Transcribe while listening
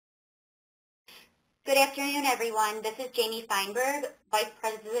Good afternoon, everyone. This is Jamie Feinberg, Vice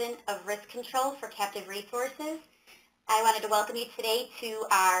President of Risk Control for Captive Resources. I wanted to welcome you today to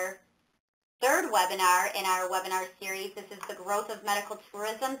our third webinar in our webinar series. This is the growth of medical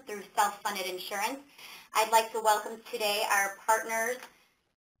tourism through self-funded insurance. I'd like to welcome today our partners,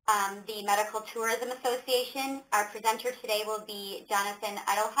 the Medical Tourism Association. Our presenter today will be Jonathan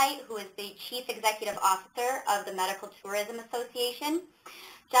Edelheit, who is the Chief Executive Officer of the Medical Tourism Association.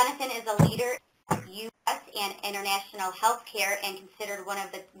 Jonathan is a leader of U.S. and international healthcare and considered one of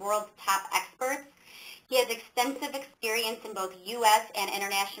the world's top experts. He has extensive experience in both U.S. and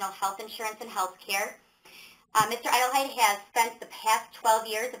international health insurance and healthcare. Mr. Edelheit has spent the past 12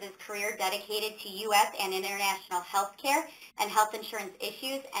 years of his career dedicated to U.S. and international healthcare and health insurance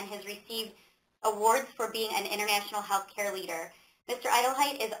issues and has received awards for being an international healthcare leader. Mr.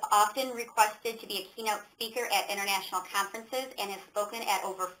 Edelheit is often requested to be a keynote speaker at international conferences and has spoken at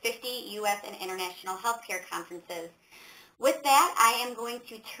over 50 U.S. and international healthcare conferences. With that, I am going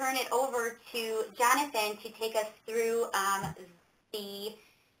to turn it over to Jonathan to take us through the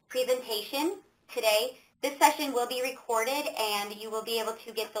presentation today. This session will be recorded and you will be able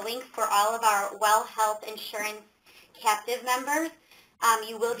to get the link for all of our Well Health Insurance captive members.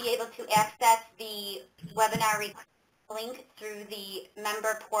 You will be able to access the webinar link through the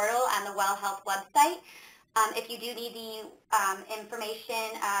member portal on the Well Health website. If you do need the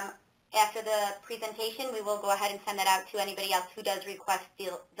information after the presentation, we will go ahead and send that out to anybody else who does request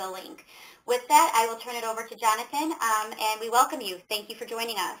the link. With that, I will turn it over to Jonathan, and we welcome you. Thank you for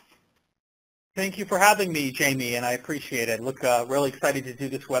joining us. Thank you for having me, Jamie, and I appreciate it. Look, really excited to do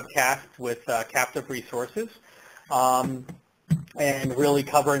this webcast with Captive Resources and really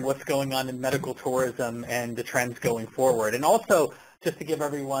covering what's going on in medical tourism and the trends going forward. And also, just to give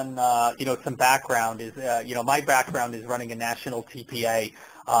everyone, some background is, my background is running a national TPA,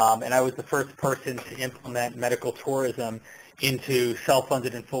 and I was the first person to implement medical tourism into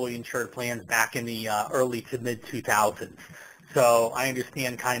self-funded and fully insured plans back in the early to mid-2000s. So I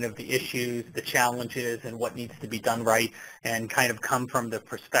understand kind of the issues, the challenges, and what needs to be done right, and kind of come from the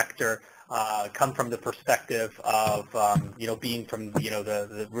perspective of, being from,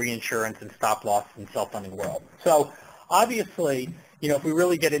 the reinsurance and stop loss and self-funding world. So obviously, if we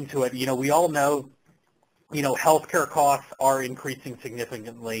really get into it, we all know, healthcare costs are increasing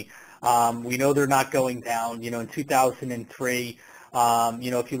significantly. We know they're not going down. In 2003,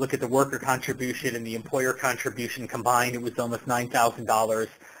 if you look at the worker contribution and the employer contribution combined, it was almost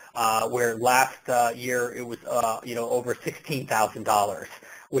 $9,000, where last year it was, over $16,000,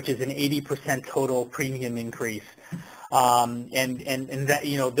 which is an 80% total premium increase. And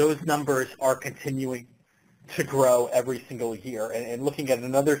that, those numbers are continuing to grow every single year. And looking at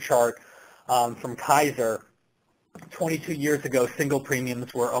another chart from Kaiser, 22 years ago, single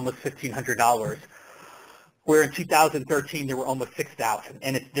premiums were almost $1,500. Where in 2013 there were almost 6,000,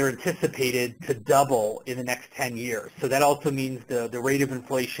 and they're anticipated to double in the next 10 years. So that also means the rate of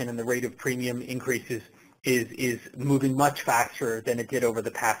inflation and the rate of premium increases is moving much faster than it did over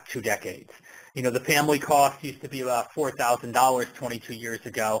the past 2 decades. The family cost used to be about $4,000 22 years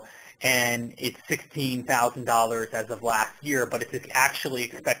ago, and it's $16,000 as of last year, but it's actually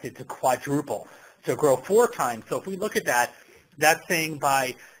expected to quadruple, so grow 4 times. So if we look at that, that's saying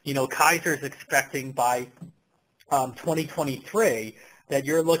by, Kaiser's expecting by 2023 that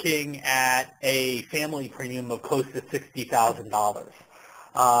you're looking at a family premium of close to $60,000.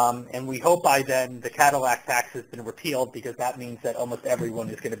 And we hope by then the Cadillac tax has been repealed, because that means that almost everyone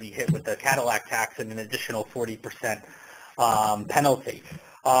is going to be hit with the Cadillac tax and an additional 40% penalty.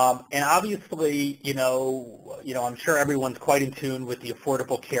 And obviously, I'm sure everyone's quite in tune with the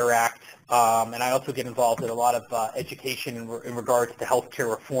Affordable Care Act, and I also get involved in a lot of education in regards to healthcare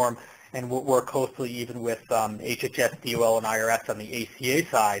reform, and work closely even with HHS, DOL, and IRS on the ACA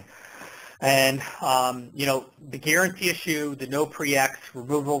side. And, the guarantee issue, the no pre-X,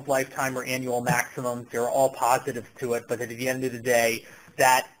 removal of lifetime or annual maximums, they're all positives to it, but at the end of the day,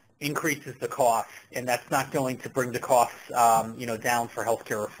 that increases the costs, and that's not going to bring the costs, down for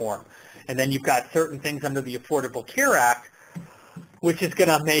healthcare reform. And then you've got certain things under the Affordable Care Act, which is going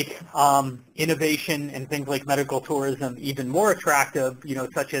to make innovation and things like medical tourism even more attractive,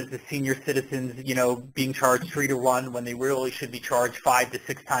 such as the senior citizens, being charged 3 to 1 when they really should be charged 5 to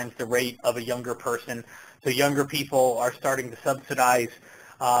 6 times the rate of a younger person. So younger people are starting to subsidize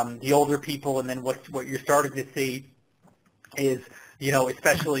the older people, and then what you're starting to see is,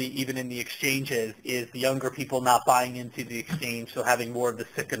 especially even in the exchanges, is the younger people not buying into the exchange, so having more of the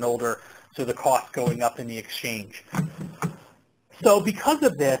sick and older, so the cost going up in the exchange. So because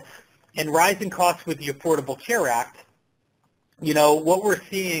of this, and rising costs with the Affordable Care Act, what we're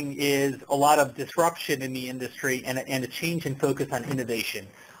seeing is a lot of disruption in the industry and a change in focus on innovation.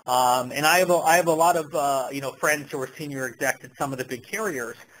 And I have a lot of friends who are senior execs at some of the big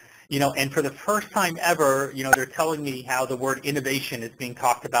carriers, and for the first time ever, they're telling me how the word innovation is being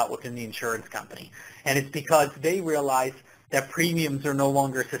talked about within the insurance company. And it's because they realize that premiums are no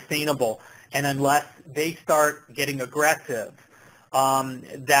longer sustainable, and unless they start getting aggressive,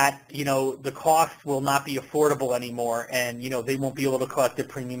 that the cost will not be affordable anymore, and they won't be able to collect the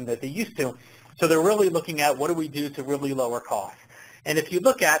premium that they used to. So they're really looking at what do we do to really lower costs. And if you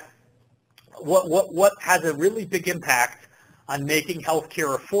look at what has a really big impact on making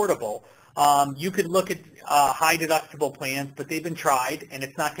healthcare affordable, you could look at high deductible plans, but they've been tried and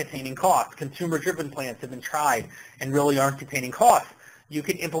it's not containing costs. Consumer-driven plans have been tried and really aren't containing costs. You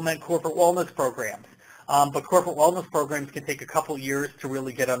can implement corporate wellness programs. But corporate wellness programs can take a couple years to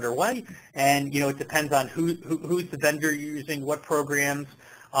really get underway, and it depends on who's the vendor using, what programs,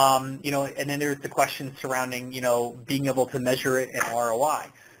 and then there's the questions surrounding being able to measure it and ROI.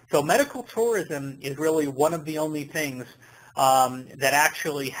 So medical tourism is really one of the only things that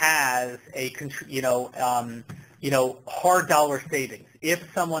actually has a hard dollar savings.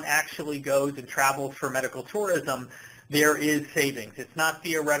 If someone actually goes and travels for medical tourism, there is savings. It's not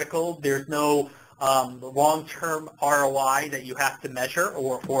theoretical. There's no long-term ROI that you have to measure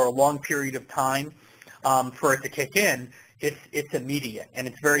or for a long period of time for it to kick in. It's immediate and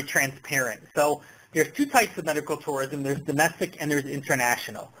it's very transparent. So there's two types of medical tourism. There's domestic and there's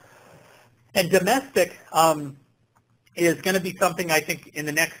international. And domestic is going to be something I think in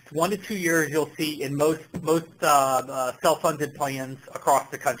the next 1 to 2 years you'll see in most self-funded plans across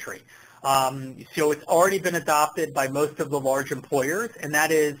the country. So it's already been adopted by most of the large employers, and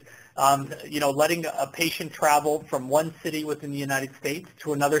that is letting a patient travel from one city within the United States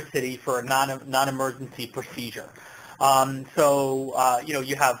to another city for a non-emergency procedure.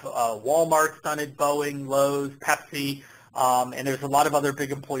 You have Walmart's done it, Boeing, Lowe's, Pepsi, and there's a lot of other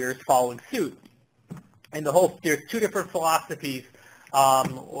big employers following suit. And there's two different philosophies,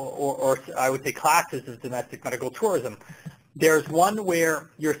 or I would say classes of domestic medical tourism. There's one where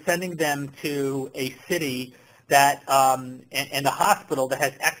you're sending them to a city that and a hospital that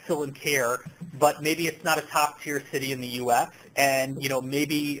has excellent care, but maybe it's not a top-tier city in the U.S., and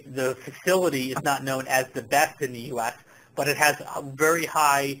maybe the facility is not known as the best in the U.S., but it has a very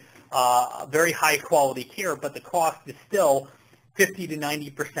high quality care, but the cost is still 50 to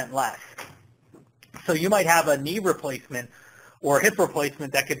 90% less. So you might have a knee replacement or a hip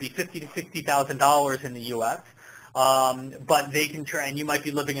replacement that could be $50,000 to $60,000 in the U.S., but they can and you might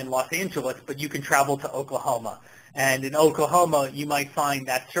be living in Los Angeles, but you can travel to Oklahoma. And in Oklahoma, you might find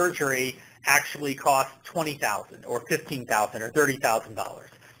that surgery actually costs $20,000 or $15,000 or $30,000.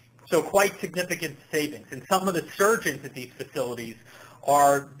 So quite significant savings. And some of the surgeons at these facilities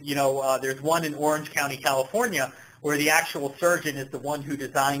are, there's one in Orange County, California, where the actual surgeon is the one who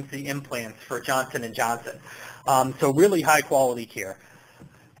designs the implants for Johnson & Johnson. So really high quality care.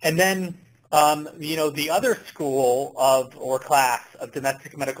 And then the other school or class of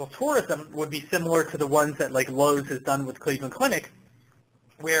domestic medical tourism would be similar to the ones that like Lowe's has done with Cleveland Clinic,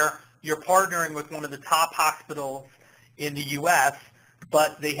 where you're partnering with one of the top hospitals in the U.S.,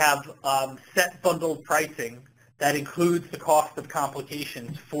 but they have set bundled pricing that includes the cost of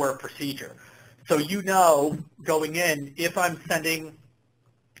complications for a procedure. So going in, if I'm sending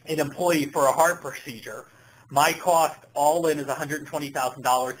an employee for a heart procedure, my cost all in is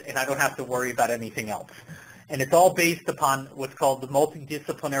 $120,000, and I don't have to worry about anything else. And it's all based upon what's called the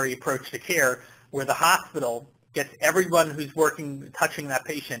multidisciplinary approach to care, where the hospital gets everyone who's touching that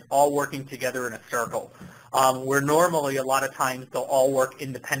patient, all working together in a circle, where normally a lot of times they'll all work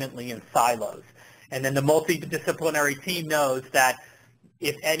independently in silos. And then the multidisciplinary team knows that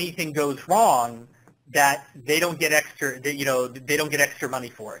if anything goes wrong, that they don't get extra, they don't get extra money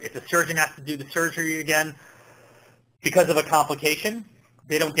for it. If the surgeon has to do the surgery again because of a complication,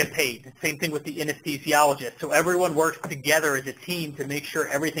 they don't get paid. Same thing with the anesthesiologist. So everyone works together as a team to make sure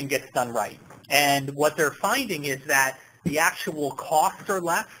everything gets done right. And what they're finding is that the actual costs are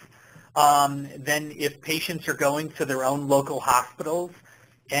less than if patients are going to their own local hospitals,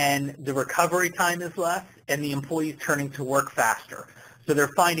 and the recovery time is less, and the employees turning to work faster. So they're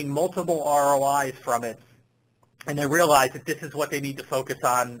finding multiple ROIs from it, and they realize that this is what they need to focus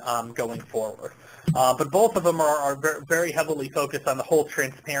on going forward. But both of them are very heavily focused on the whole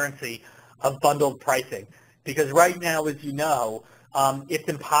transparency of bundled pricing, because right now, as you know, it's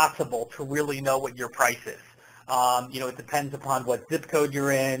impossible to really know what your price is. It depends upon what zip code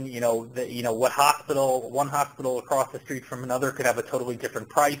you're in, what hospital. One hospital across the street from another could have a totally different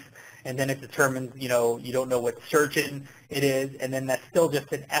price, and then it determines, you don't know what surgeon it is, and then that's still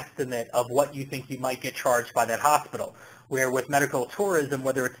just an estimate of what you think you might get charged by that hospital. Where with medical tourism,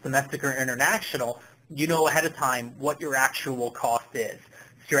 whether it's domestic or international, you know ahead of time what your actual cost is.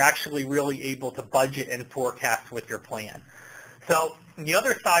 So you're actually really able to budget and forecast with your plan. So the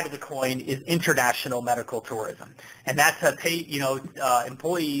other side of the coin is international medical tourism, and that's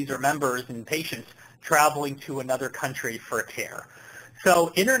employees or members and patients traveling to another country for care.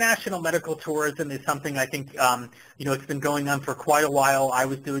 So international medical tourism is something I think it's been going on for quite a while. I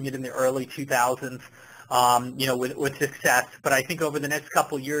was doing it in the early 2000s, with success. But I think over the next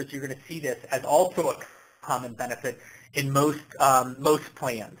couple of years, you're going to see this as also a common benefit in most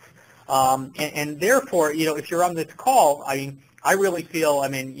plans. And therefore, if you're on this call, I really feel,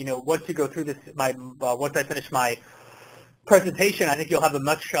 once you go through this, once I finish my presentation, I think you'll have a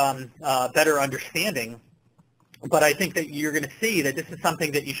much better understanding. But I think that you're going to see that this is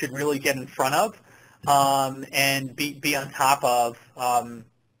something that you should really get in front of and be on top of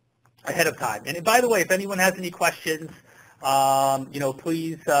ahead of time. And by the way, if anyone has any questions,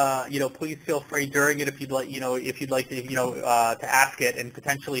 please feel free during it if you'd like to ask it, and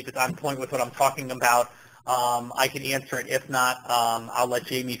potentially if it's on point with what I'm talking about, I can answer it. If not, I'll let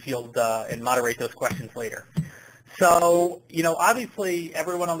Jamie field and moderate those questions later. So, obviously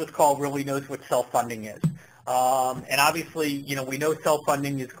everyone on this call really knows what self-funding is. And obviously, we know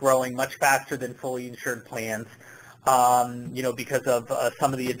self-funding is growing much faster than fully insured plans, because of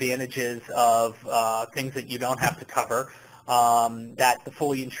some of the advantages of things that you don't have to cover that the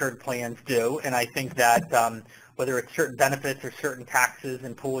fully insured plans do. And I think that whether it's certain benefits or certain taxes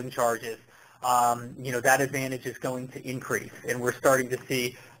and pooling charges, that advantage is going to increase. And we're starting to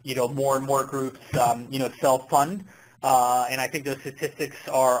see, more and more groups, self-fund. And I think those statistics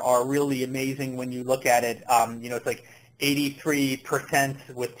are really amazing when you look at it. It's like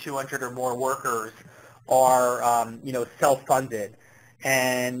 83% with 200 or more workers are, self-funded.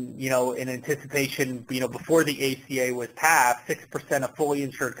 And, in anticipation, before the ACA was passed, 6% of fully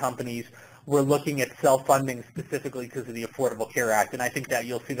insured companies were looking at self-funding specifically because of the Affordable Care Act. And I think that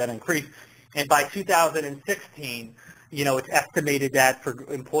you'll see that increase. And by 2016, it's estimated that for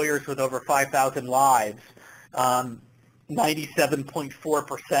employers with over 5,000 lives,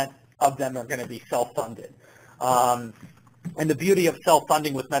 97.4% of them are going to be self-funded. And the beauty of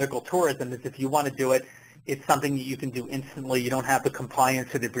self-funding with medical tourism is if you want to do it, it's something that you can do instantly. You don't have the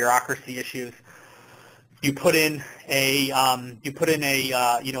compliance or the bureaucracy issues. You put in an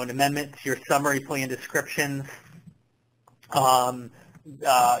amendment to your summary plan descriptions.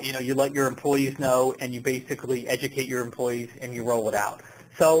 You let your employees know, and you basically educate your employees, and you roll it out.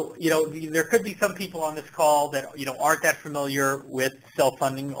 So, there could be some people on this call that, aren't that familiar with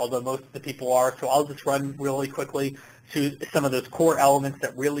self-funding, although most of the people are. So I'll just run really quickly to some of those core elements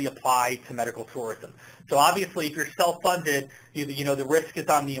that really apply to medical tourism. So obviously, if you're self-funded, the risk is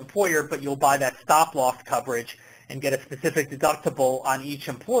on the employer, but you'll buy that stop-loss coverage and get a specific deductible on each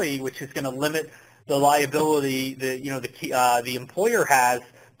employee, which is going to limit the liability that the employer has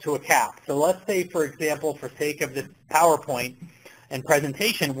to a cap. So let's say, for example, for sake of this PowerPoint and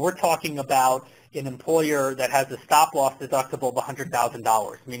presentation, we're talking about an employer that has a stop-loss deductible of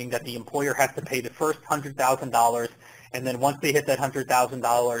 $100,000, meaning that the employer has to pay the first $100,000, and then once they hit that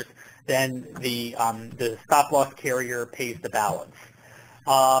 $100,000, then the stop-loss carrier pays the balance.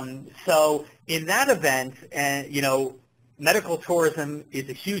 So in that event, medical tourism is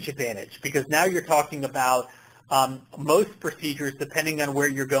a huge advantage because now you're talking about most procedures, depending on where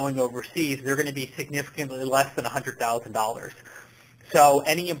you're going overseas, they're going to be significantly less than $100,000. So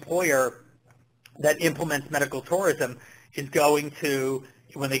any employer that implements medical tourism is going to,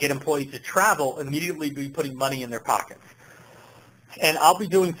 when they get employees to travel, immediately be putting money in their pockets. And I'll be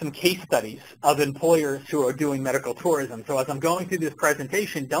doing some case studies of employers who are doing medical tourism. So as I'm going through this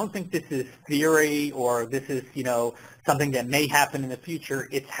presentation, don't think this is theory or this is, something that may happen in the future.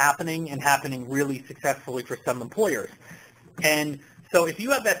 It's happening and happening really successfully for some employers. And so if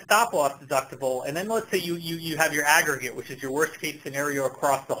you have that stop-loss deductible, and then let's say you have your aggregate, which is your worst-case scenario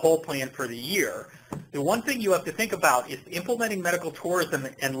across the whole plan for the year, the one thing you have to think about is implementing medical tourism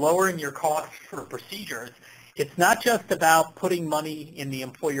and lowering your costs for procedures. It's not just about putting money in the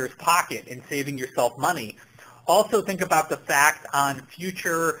employer's pocket and saving yourself money. Also think about the fact on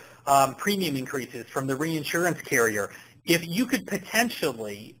future premium increases from the reinsurance carrier. If you could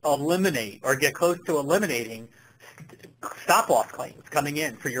potentially eliminate or get close to eliminating stop-loss claims coming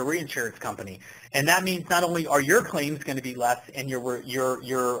in for your reinsurance company, and that means not only are your claims going to be less and your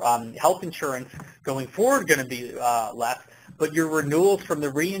health insurance going forward going to be less, but your renewals from the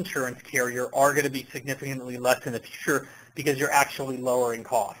reinsurance carrier are going to be significantly less in the future because you're actually lowering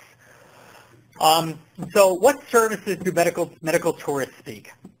costs. So what services do medical tourists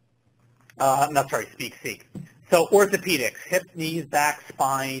seek? Seek. So orthopedics, hip, knees, back,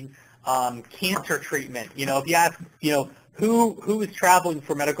 spine, cancer treatment. If you ask, who is traveling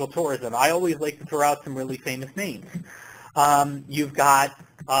for medical tourism, I always like to throw out some really famous names. You've got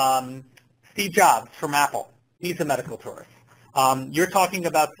Steve Jobs from Apple. He's a medical tourist. You're talking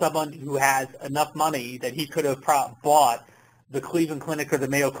about someone who has enough money that he could have bought the Cleveland Clinic or the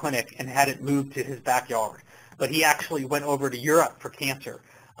Mayo Clinic and had it moved to his backyard. But he actually went over to Europe for cancer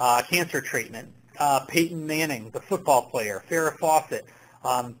treatment. Peyton Manning, the football player, Farrah Fawcett,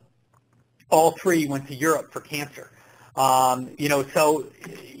 all three went to Europe for cancer.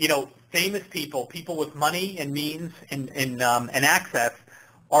 Famous people with money and means and access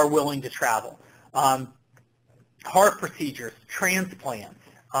are willing to travel. Heart procedures, transplants,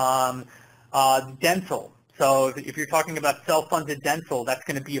 dental. So if you're talking about self-funded dental, that's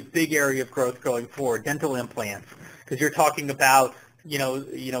going to be a big area of growth going forward. Dental implants, because you're talking about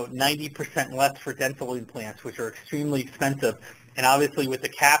 90% less for dental implants, which are extremely expensive, and obviously with the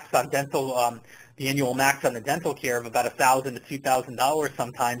caps on dental, the annual max on the dental care of about $1,000 to $2,000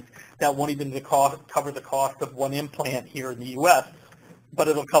 sometimes, that won't even cover the cost of one implant here in the U.S., but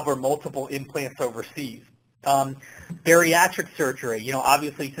it'll cover multiple implants overseas. Bariatric surgery,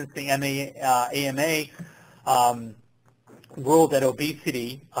 obviously since the AMA ruled that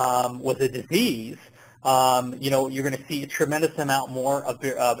obesity was a disease, you're going to see a tremendous amount more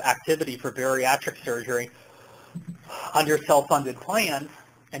of activity for bariatric surgery under self-funded plans,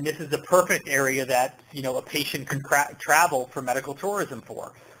 and this is a perfect area that a patient can travel for medical tourism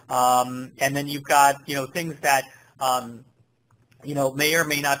for. And then you've got things that may or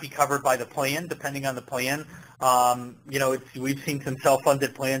may not be covered by the plan, depending on the plan. We've seen some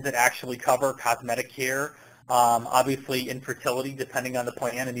self-funded plans that actually cover cosmetic care, obviously infertility, depending on the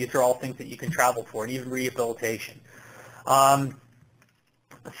plan, and these are all things that you can travel for, and even rehabilitation. To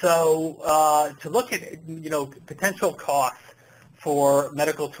look at potential costs for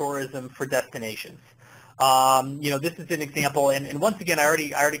medical tourism for destinations. This is an example, and once again, I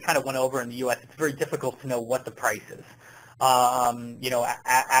already kind of went over in the U.S. It's very difficult to know what the price is,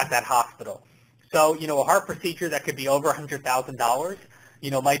 at that hospital. So, a heart procedure that could be over $100,000,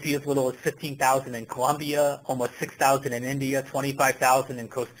 might be as little as $15,000 in Colombia, almost $6,000 in India, $25,000 in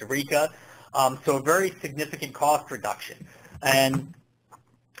Costa Rica. So a very significant cost reduction. And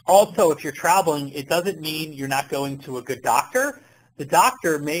also, if you're traveling, it doesn't mean you're not going to a good doctor. The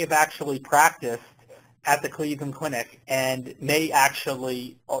doctor may have actually practiced at the Cleveland Clinic and may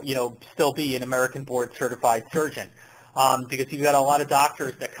actually, still be an American board certified surgeon. Because you've got a lot of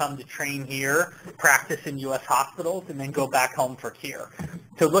doctors that come to train here, practice in U.S. hospitals, and then go back home for care.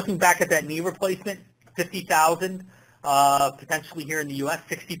 So looking back at that knee replacement, $50,000 potentially here in the U.S.,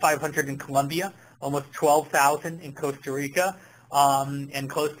 $6,500 in Colombia, almost $12,000 in Costa Rica, and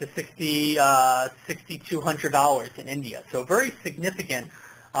close to $6,200 in India. So very significant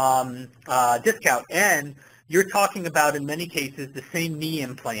discount. And you're talking about, in many cases, the same knee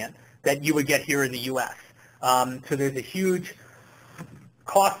implant that you would get here in the U.S. So there's a huge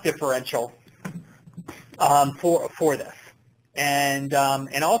cost differential for this. And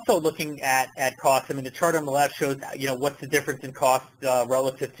also looking at costs, I mean, the chart on the left shows, what's the difference in cost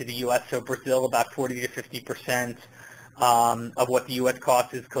relative to the U.S. So Brazil, about 40 to 50% of what the U.S.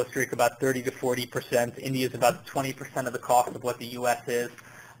 cost is. Costa Rica, about 30 to 40%. India is about 20% of the cost of what the U.S. is.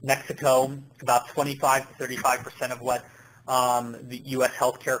 Mexico, about 25 to 35% of what the U.S.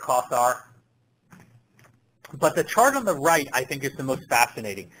 healthcare costs are. But the chart on the right, I think, is the most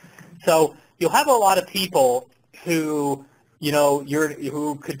fascinating. So you'll have a lot of people who,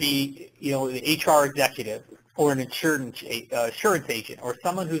 who could be, the HR executive or an insurance agent or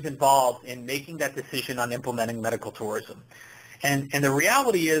someone who's involved in making that decision on implementing medical tourism. And the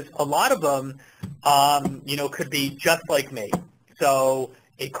reality is a lot of them, could be just like me. So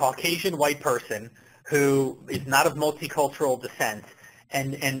a Caucasian white person who is not of multicultural descent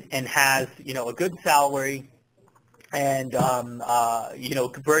and has, a good salary, and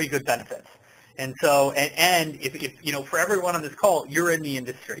very good benefits. And so, and if for everyone on this call, you're in the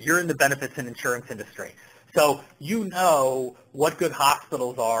industry, you're in the benefits and insurance industry. So you know what good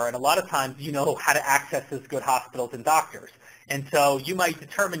hospitals are, and a lot of times you know how to access those good hospitals and doctors. And so you might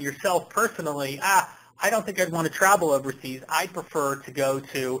determine yourself personally, I don't think I'd want to travel overseas. I'd prefer to go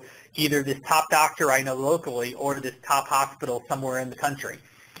to either this top doctor I know locally or this top hospital somewhere in the country.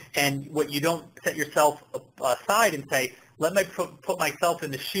 And what you don't set yourself aside and say, let me put myself in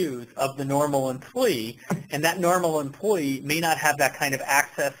the shoes of the normal employee, and that normal employee may not have that kind of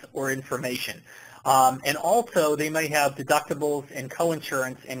access or information. And also, they may have deductibles and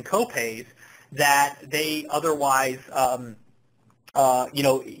coinsurance and copays that they otherwise,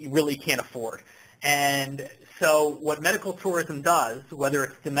 really can't afford. And so what medical tourism does, whether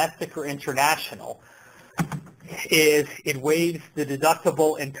it's domestic or international, is it waives the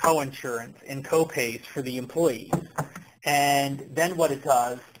deductible and coinsurance and copays for the employees. And then what it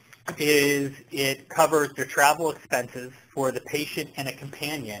does is it covers their travel expenses for the patient and a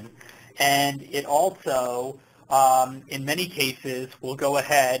companion. And it also, in many cases, will go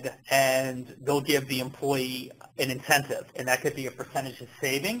ahead and they'll give the employee an incentive. And that could be a percentage of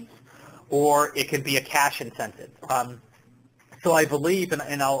savings, or it could be a cash incentive. So I believe,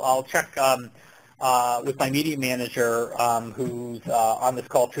 and I'll check with my media manager, who's on this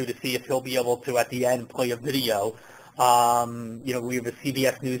call too, to see if he'll be able to at the end play a video. We have a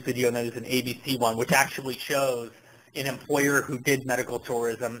CBS News video and there's an ABC one, which actually shows an employer who did medical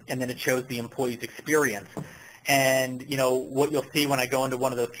tourism, and then it shows the employee's experience. And what you'll see when I go into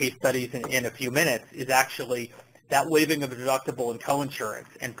one of those case studies in a few minutes is actually that waiving of a deductible and coinsurance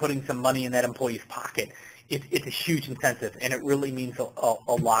and putting some money in that employee's pocket. It's a huge incentive, and it really means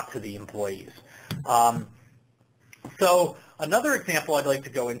a lot to the employees. So another example I'd like to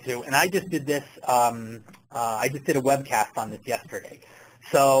go into, and I just did this, I just did a webcast on this yesterday.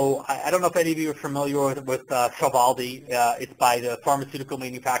 So I don't know if any of you are familiar with Sovaldi. It's by the pharmaceutical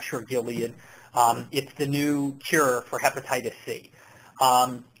manufacturer Gilead. It's the new cure for hepatitis C.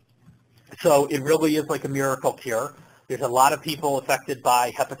 So it really is like a miracle cure. There's a lot of people affected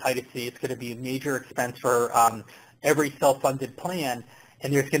by hepatitis C. It's going to be a major expense for every self-funded plan,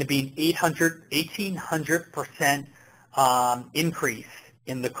 and there's going to be an 1,800% increase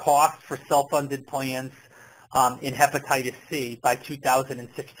in the cost for self-funded plans in hepatitis C by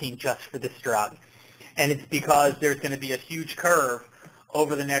 2016 just for this drug. And it's because there's going to be a huge curve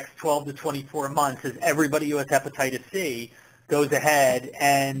over the next 12 to 24 months as everybody who has hepatitis C goes ahead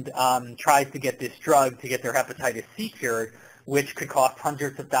and tries to get this drug to get their hepatitis C cured, which could cost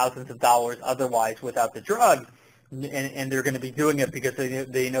hundreds of thousands of dollars otherwise without the drug. And they're going to be doing it because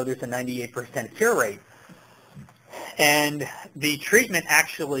they know there's a 98% cure rate. And the treatment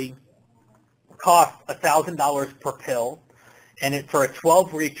actually costs $1,000 per pill, and for a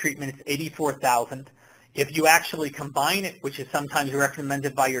 12-week treatment, it's $84,000. If you actually combine it, which is sometimes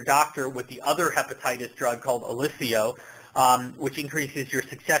recommended by your doctor, with the other hepatitis drug called Olysio, which increases your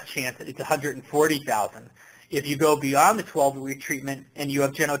success chance, it's $140,000. If you go beyond the 12-week treatment and you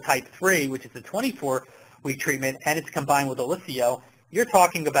have genotype 3, which is a 24-week treatment, and it's combined with Olysio, you're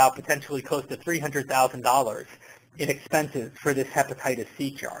talking about potentially close to $300,000 in expenses for this hepatitis C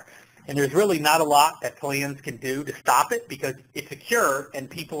cure. And there's really not a lot that plans can do to stop it because it's a cure and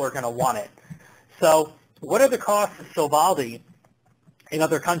people are going to want it. So what are the costs of Sovaldi in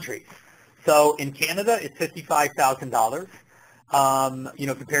other countries? So in Canada, it's $55,000,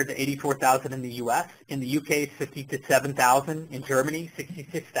 compared to $84,000 in the U.S. In the U.K., it's $50,000 to $7,000. In Germany,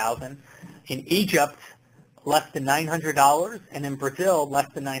 $66,000. In Egypt, less than $900. And in Brazil,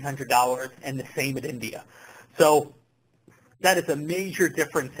 less than $900. And the same in India. So that is a major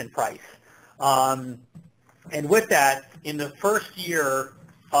difference in price. And with that, in the first year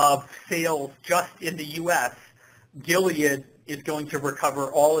of sales just in the U.S., Gilead is going to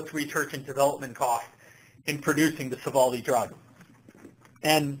recover all its research and development costs in producing the Sovaldi drug.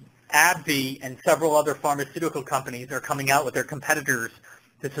 And AbbVie and several other pharmaceutical companies are coming out with their competitors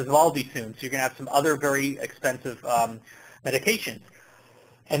to Sovaldi soon. So you're going to have some other very expensive medications.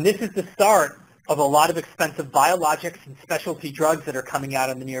 And this is the start of a lot of expensive biologics and specialty drugs that are coming out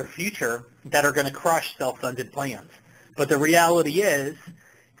in the near future that are going to crush self-funded plans. But the reality is,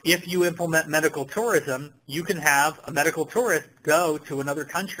 if you implement medical tourism, you can have a medical tourist go to another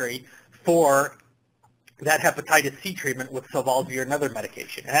country for that hepatitis C treatment with Sovaldi or another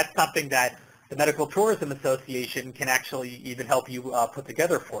medication. And that's something that the Medical Tourism Association can actually even help you put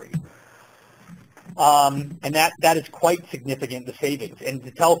together for you. And that is quite significant, the savings. And to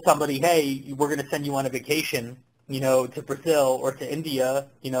tell somebody, hey, we're going to send you on a vacation, to Brazil or to India,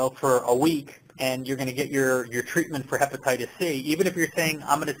 for a week, and you're going to get your treatment for hepatitis C, even if you're saying,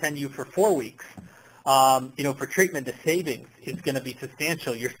 I'm going to send you for 4 weeks, for treatment, the savings is going to be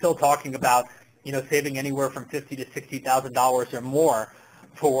substantial. You're still talking about, saving anywhere from $50,000 to $60,000 or more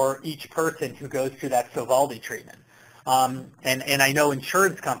for each person who goes through that Sovaldi treatment. And I know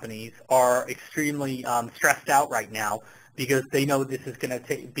insurance companies are extremely stressed out right now because they know this is going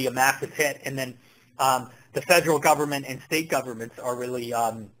to be a massive hit. And then the federal government and state governments are really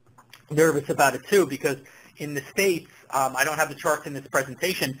nervous about it too, because in the states, I don't have the charts in this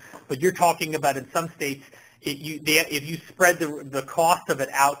presentation, but you're talking about in some states, if you spread the cost of it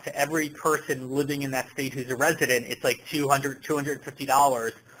out to every person living in that state who's a resident, it's like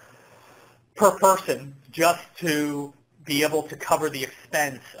 $250 per person just to be able to cover the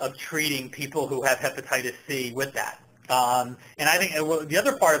expense of treating people who have hepatitis C with that. And I think the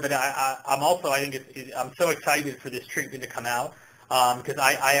other part of it, I'm so excited for this treatment to come out because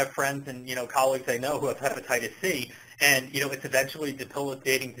I have friends and colleagues I know who have hepatitis C, and it's eventually a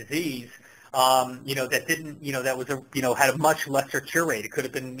debilitating disease. That didn't, that was had a much lesser cure rate. It could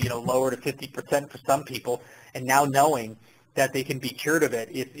have been lower to 50% for some people, and now knowing that they can be cured of it,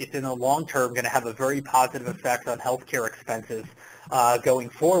 it's in the long term going to have a very positive effect on healthcare expenses going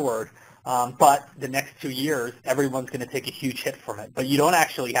forward. But the next 2 years, everyone's going to take a huge hit from it. But you don't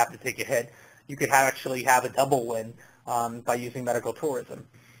actually have to take a hit. You could actually have a double win by using medical tourism.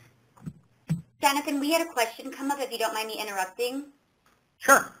 Jonathan, we had a question come up, if you don't mind me interrupting.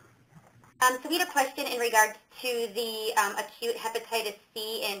 Sure. So we had a question in regards to the acute hepatitis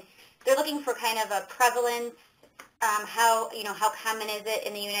C, and they're looking for kind of a prevalence, how common is it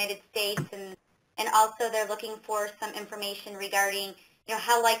in the United States, and also they're looking for some information regarding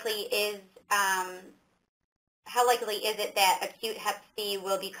how likely is it that acute hep C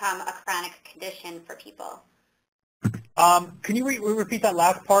will become a chronic condition for people? Can you repeat that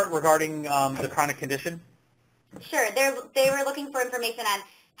last part regarding the chronic condition? Sure. They were looking for information on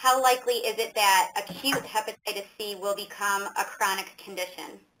how likely is it that acute hepatitis C will become a chronic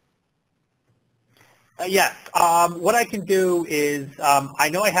condition? Yes. What I can do is, I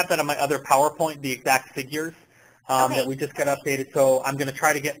know I have that on my other PowerPoint, the exact figures that we just got updated. So I'm going to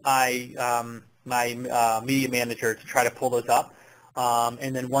try to get my media manager to try to pull those up.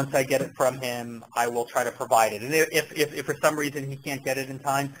 And then once I get it from him, I will try to provide it. And if for some reason he can't get it in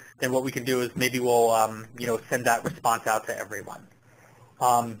time, then what we can do is maybe we'll send that response out to everyone.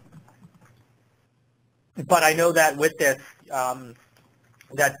 But I know that with this,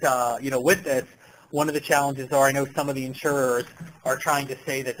 with this, one of the challenges are I know some of the insurers are trying to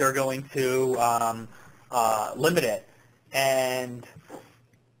say that they're going to limit it and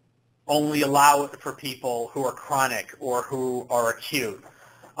only allow it for people who are chronic or who are acute.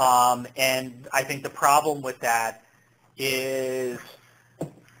 And I think the problem with that is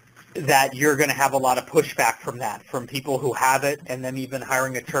that you're going to have a lot of pushback from people who have it, and then even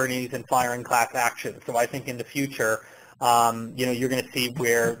hiring attorneys and filing class actions. So I think in the future, you're going to see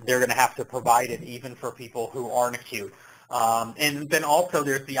where they're going to have to provide it even for people who aren't acute. And then also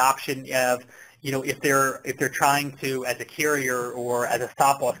there's the option of, if they're trying to, as a carrier or as a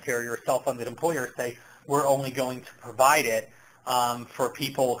stop-loss carrier or self-funded employer, say, we're only going to provide it for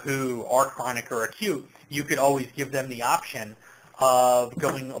people who are chronic or acute, you could always give them the option of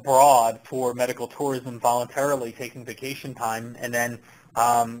going abroad for medical tourism voluntarily, taking vacation time, and then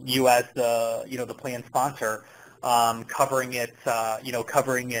you as the plan sponsor covering it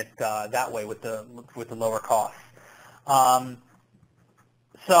that way with the lower costs.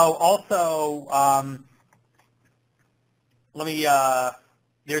 So also,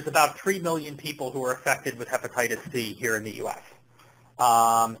 there's about 3 million people who are affected with hepatitis C here in the U.S.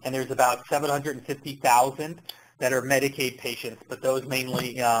 And there's about 750,000 that are Medicaid patients, but those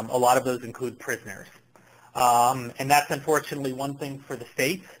mainly, a lot of those include prisoners. And that's unfortunately one thing for the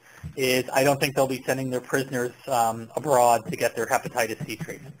states, is I don't think they'll be sending their prisoners abroad to get their hepatitis C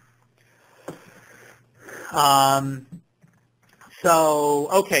treatment. So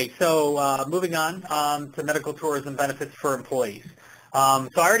moving on to medical tourism benefits for employees. So I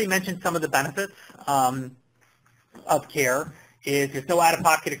already mentioned some of the benefits of care. There's no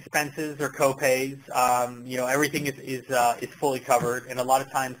out-of-pocket expenses or co-pays. Everything is fully covered, and a lot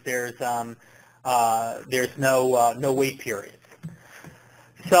of times there's no wait periods.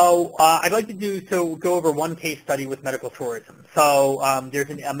 So I'd like to go over one case study with medical tourism. So there's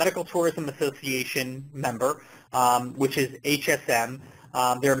a Medical Tourism Association member, which is HSM.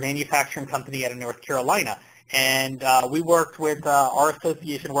 They're a manufacturing company out of North Carolina. And we worked with, our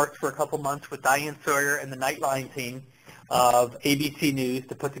association worked for a couple months with Diane Sawyer and the Nightline team of ABC News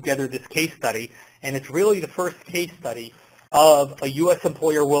to put together this case study. And it's really the first case study of a U.S.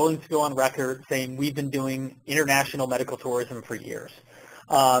 employer willing to go on record saying we've been doing international medical tourism for years.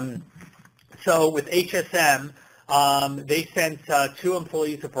 So with HSM, they sent 2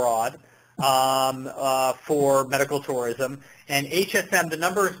 employees abroad for medical tourism, and HSM,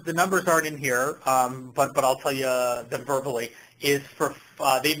 the numbers aren't in here, but I'll tell you them verbally, is for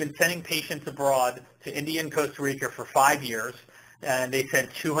they've been sending patients abroad to India and Costa Rica for 5 years, and they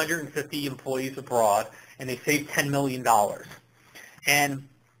sent 250 employees abroad, and they saved $10 million. And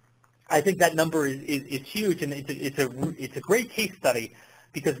I think that number is huge, and it's a great case study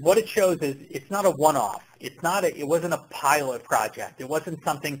because what it shows is it's not a one-off. It wasn't a pilot project. It wasn't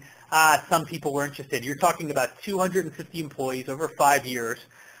something some people were interested. You're talking about 250 employees over 5 years,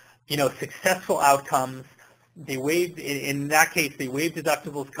 successful outcomes. They waived, in that case, they waived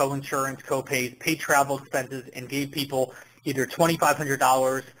deductibles, co-insurance, co-pays, paid travel expenses, and gave people either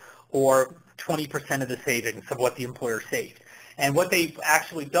 $2,500 or 20% of the savings of what the employer saved. And what they've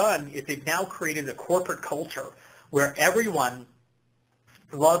actually done is they've now created a corporate culture where everyone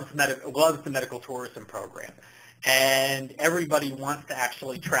loves the medical tourism program, and everybody wants to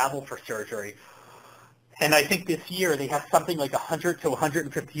actually travel for surgery. And I think this year they have something like 100 to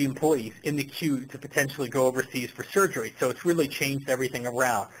 150 employees in the queue to potentially go overseas for surgery. So it's really changed everything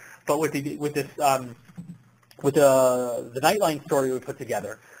around. But with the Nightline story we put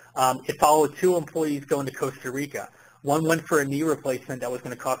together, it followed 2 employees going to Costa Rica. One went for a knee replacement that was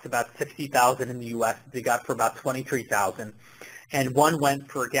going to cost about $60,000 in the U.S. They got for about $23,000, and one went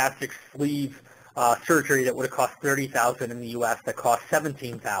for a gastric sleeve surgery that would have cost $30,000 in the U.S. that cost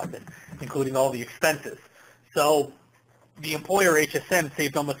 $17,000, including all the expenses. So the employer HSM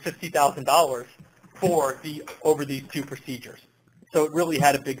saved almost $50,000 over these 2 procedures. So it really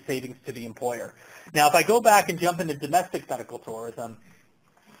had a big savings to the employer. Now, if I go back and jump into domestic medical tourism,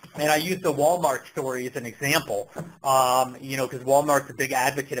 and I use the Walmart story as an example, because Walmart's a big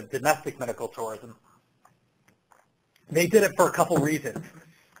advocate of domestic medical tourism. They did it for a couple reasons.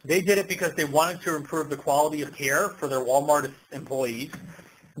 They did it because they wanted to improve the quality of care for their Walmart employees.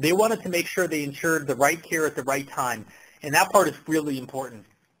 They wanted to make sure they ensured the right care at the right time, and that part is really important.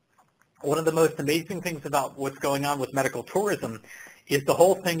 One of the most amazing things about what's going on with medical tourism is the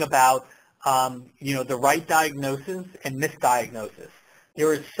whole thing about, the right diagnosis and misdiagnosis.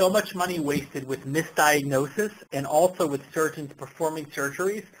 There is so much money wasted with misdiagnosis and also with surgeons performing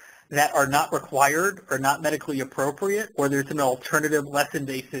surgeries that are not required or not medically appropriate, or there's an alternative, less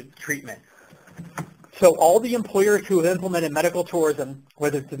invasive treatment. So all the employers who have implemented medical tourism,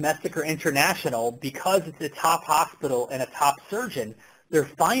 whether domestic or international, because it's a top hospital and a top surgeon, they're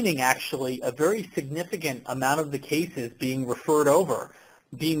finding actually a very significant amount of the cases being referred over,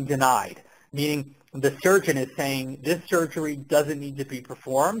 being denied, meaning the surgeon is saying this surgery doesn't need to be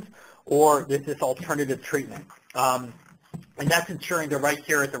performed, or there's this alternative treatment. And that's ensuring the right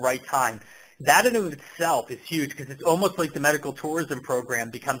care at the right time. That in and of itself is huge because it's almost like the medical tourism program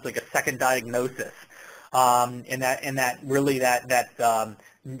becomes like a second diagnosis. And that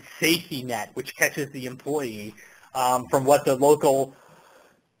safety net, which catches the employee from what the local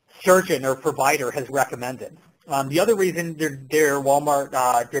surgeon or provider has recommended. The other reason their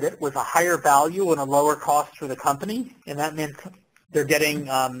Walmart did it was a higher value and a lower cost for the company, and that meant they're getting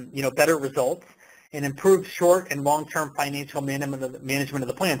better results and improved short and long-term financial management of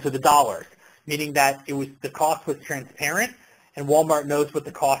the plan, so the dollars, meaning that the cost was transparent and Walmart knows what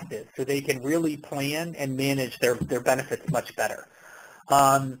the cost is, so they can really plan and manage their benefits much better.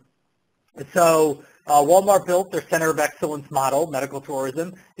 Walmart built their Center of Excellence model, medical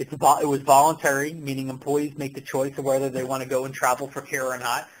tourism. It was voluntary, meaning employees make the choice of whether they want to go and travel for care or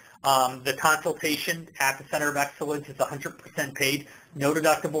not. The consultation at the Center of Excellence is 100% paid, no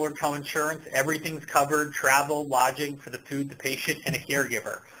deductible or co-insurance. Everything's covered, travel, lodging for the food, the patient, and a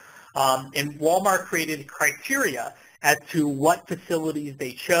caregiver. And Walmart created criteria as to what facilities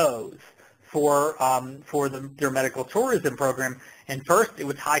they chose for their medical tourism program. And first, it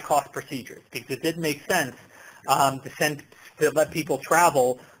was high-cost procedures because it didn't make sense to let people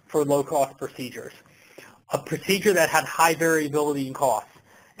travel for low-cost procedures. A procedure that had high variability in cost,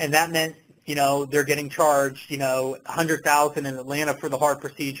 and that meant they're getting charged $100,000 in Atlanta for the heart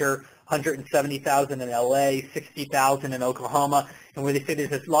procedure, $170,000 in LA, $60,000 in Oklahoma, and where they say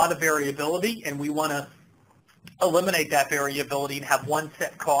there's a lot of variability, and we want to eliminate that variability and have one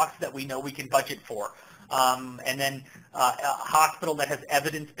set cost that we know we can budget for. And then a hospital that has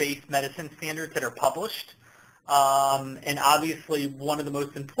evidence-based medicine standards that are published. And obviously one of the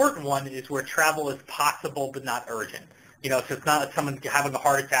most important ones is where travel is possible but not urgent. So it's not like someone having a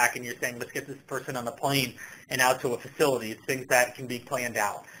heart attack and you're saying, let's get this person on a plane and out to a facility. It's things that can be planned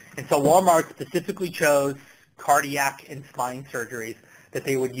out. And so Walmart specifically chose cardiac and spine surgeries that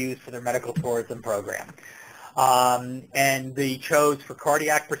they would use for their medical tourism program. And they chose for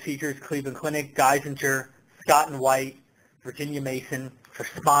cardiac procedures, Cleveland Clinic, Geisinger, Scott and White, Virginia Mason. For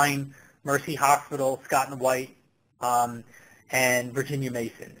spine, Mercy Hospital, Scott and White, and Virginia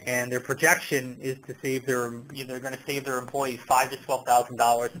Mason. And their projection is to save they're going to save their employees $5,000 to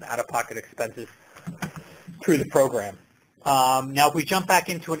 $12,000 in out-of-pocket expenses through the program. Now, if we jump back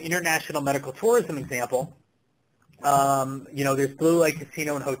into an international medical tourism example, there's Blue Lake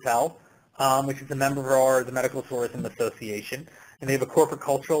Casino and Hotel. which is a member of the Medical Tourism Association. And they have a corporate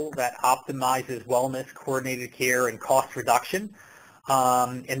culture that optimizes wellness, coordinated care, and cost reduction.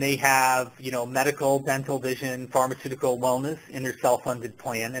 And they have, medical, dental, vision, pharmaceutical, wellness in their self-funded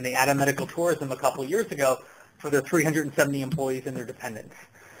plan. And they added medical tourism a couple of years ago for their 370 employees and their dependents.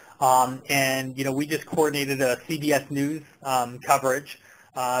 We just coordinated a CBS News coverage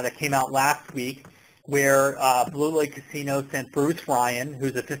that came out last week where Blue Lake Casino sent Bruce Ryan,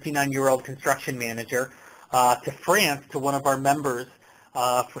 who's a 59-year-old construction manager, to France to one of our members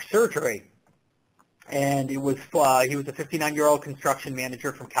for surgery. And he was a 59-year-old construction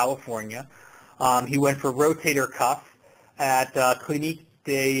manager from California. He went for rotator cuff at Clinique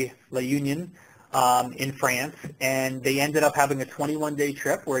de la Union in France, and they ended up having a 21-day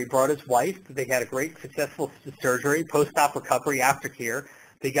trip where he brought his wife. They had a great, successful surgery, post-op recovery, aftercare.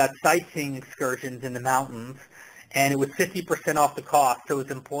 They got sightseeing excursions in the mountains, and it was 50% off the cost. So his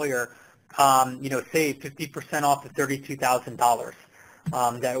employer, saved 50% off the $32,000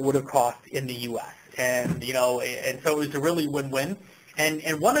 that it would have cost in the U.S. And so it was a really win-win.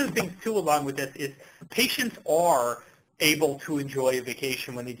 And one of the things, too, along with this is patients are able to enjoy a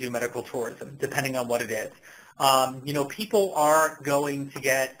vacation when they do medical tourism, depending on what it is. People aren't going to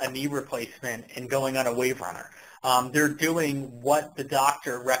get a knee replacement and going on a wave runner. They're doing what the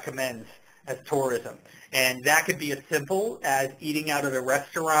doctor recommends as tourism. And that could be as simple as eating out at a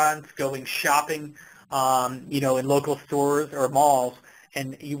restaurant, going shopping, in local stores or malls.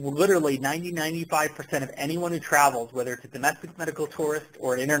 And you literally 95% of anyone who travels, whether it's a domestic medical tourist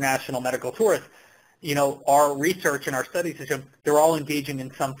or an international medical tourist, our research and our studies have shown they're all engaging in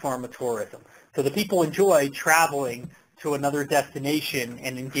some form of tourism. So the people enjoy traveling to another destination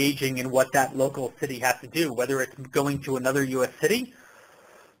and engaging in what that local city has to do, whether it's going to another U.S. city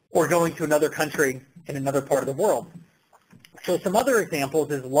or going to another country in another part of the world. So some other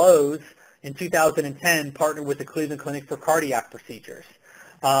examples is Lowe's in 2010 partnered with the Cleveland Clinic for cardiac procedures.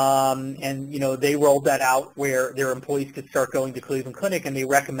 They rolled that out where their employees could start going to Cleveland Clinic, and they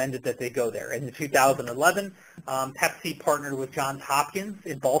recommended that they go there. And in 2011, Pepsi partnered with Johns Hopkins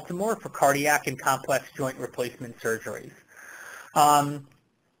in Baltimore for cardiac and complex joint replacement surgeries.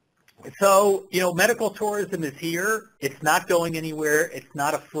 Medical tourism is here. It's not going anywhere. It's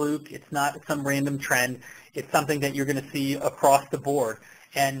not a fluke. It's not some random trend. It's something that you're going to see across the board.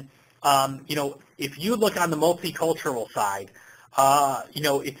 And, if you look on the multicultural side,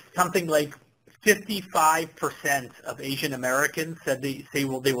 it's something like 55% of Asian Americans said they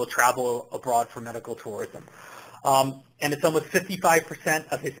will travel abroad for medical tourism. And it's almost 55%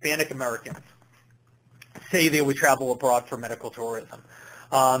 of Hispanic Americans say they would travel abroad for medical tourism.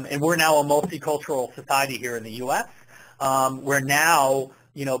 And we're now a multicultural society here in the U.S. Where now,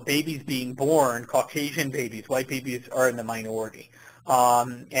 babies being born, Caucasian babies, white babies are in the minority.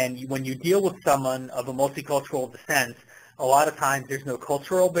 And when you deal with someone of a multicultural descent, a lot of times there's no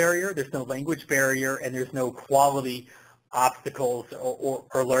cultural barrier, there's no language barrier, and there's no quality obstacles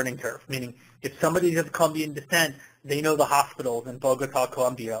or learning curve. Meaning, if somebody has Colombian descent, they know the hospitals in Bogota,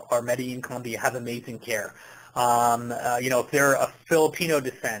 Colombia, or Medellin, Colombia have amazing care. If they're a Filipino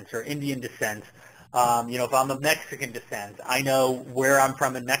descent or Indian descent, if I'm of Mexican descent, I know where I'm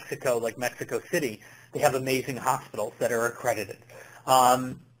from in Mexico, like Mexico City, they have amazing hospitals that are accredited.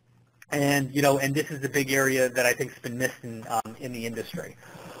 And this is a big area that I think has been missed in the industry.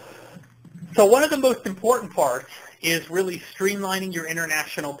 So one of the most important parts is really streamlining your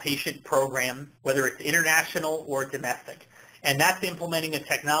international patient program, whether it's international or domestic. And that's implementing a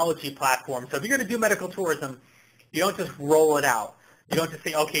technology platform. So if you're going to do medical tourism, you don't just roll it out. You don't just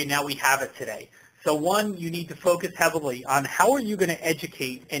say, okay, now we have it today. So one, you need to focus heavily on how are you going to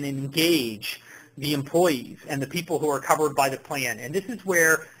educate and engage the employees and the people who are covered by the plan. And this is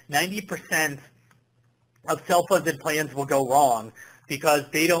where 90% of self-funded plans will go wrong because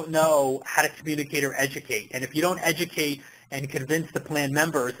they don't know how to communicate or educate. And if you don't educate and convince the plan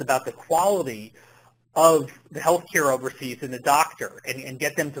members about the quality of the healthcare overseas and the doctor and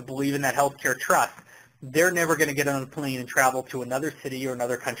get them to believe in that healthcare trust, they're never going to get on a plane and travel to another city or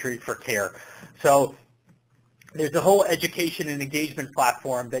another country for care. So there's a whole education and engagement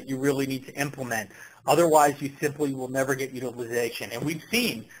platform that you really need to implement. Otherwise, you simply will never get utilization. And we've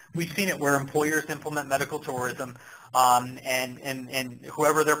seen it where employers implement medical tourism, and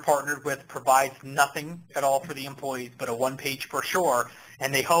whoever they're partnered with provides nothing at all for the employees but a one-page brochure,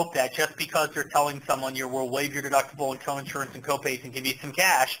 and they hope that just because they're telling someone we'll waive your deductible and co-insurance and co-pays and give you some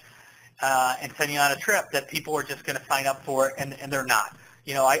cash and send you on a trip, that people are just going to sign up for it, and they're not.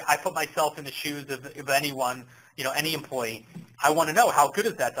 I put myself in the shoes of anyone, any employee. I want to know, how good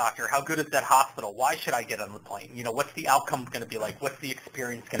is that doctor? How good is that hospital? Why should I get on the plane? What's the outcome going to be like? What's the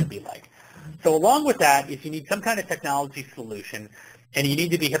experience going to be like? So along with that is you need some kind of technology solution, and you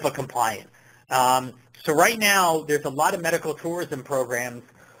need to be HIPAA compliant. So right now, there's a lot of medical tourism programs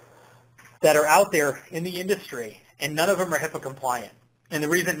that are out there in the industry, and none of them are HIPAA compliant. And the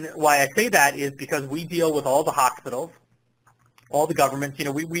reason why I say that is because we deal with all the hospitals, all the governments.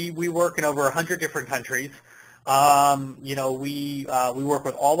 We work in over 100 different countries. We work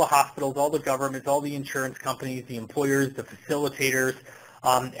with all the hospitals, all the governments, all the insurance companies, the employers, the facilitators,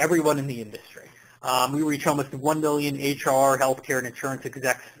 everyone in the industry. We reach almost 1 million HR, healthcare, and insurance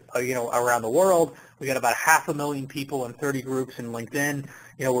execs, around the world. We got about 500,000 people in 30 groups in LinkedIn.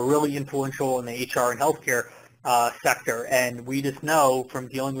 We're really influential in the HR and healthcare sector, and we just know from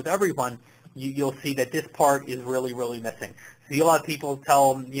dealing with everyone, you'll see that this part is really, really missing. So you'll have people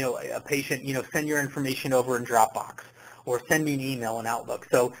tell, a patient, send your information over in Dropbox, or send me an email in Outlook.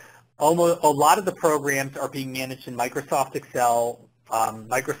 So almost a lot of the programs are being managed in Microsoft Excel,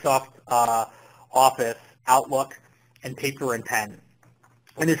 Microsoft Office, Outlook, and paper and pen.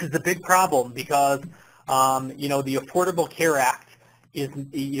 And this is a big problem because, the Affordable Care Act is,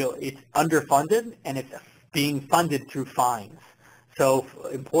 it's underfunded, and it's being funded through fines. So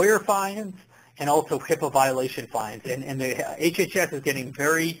employer fines and also HIPAA violation fines. And the HHS is getting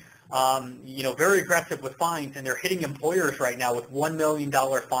very, very aggressive with fines, and they're hitting employers right now with $1 million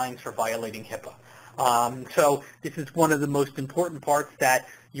fines for violating HIPAA. So this is one of the most important parts that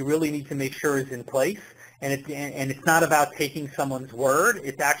you really need to make sure is in place. And it's not about taking someone's word.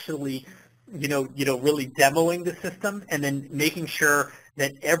 It's actually, really demoing the system and then making sure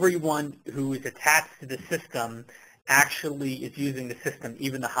that everyone who is attached to the system actually is using the system,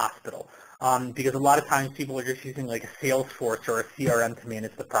 even the hospital. Because a lot of times people are just using like a Salesforce or a CRM to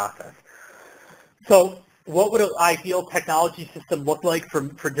manage the process. So what would an ideal technology system look like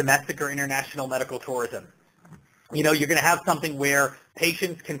for domestic or international medical tourism? You're going to have something where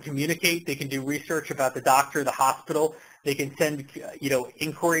patients can communicate, they can do research about the doctor, the hospital, they can send,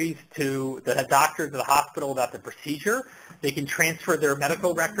 inquiries to the doctor, to the hospital about the procedure, they can transfer their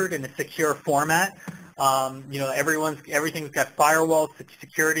medical record in a secure format. Everything's got firewall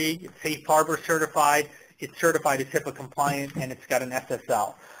security, it's Safe Harbor certified, it's certified as HIPAA compliant, and it's got an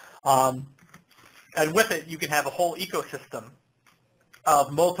SSL. And with it, you can have a whole ecosystem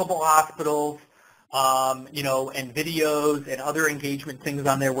of multiple hospitals, and videos and other engagement things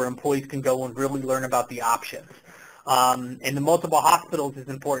on there where employees can go and really learn about the options. And the multiple hospitals is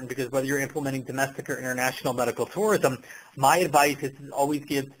important because whether you're implementing domestic or international medical tourism, my advice is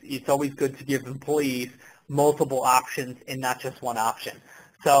it's always good to give employees multiple options and not just one option.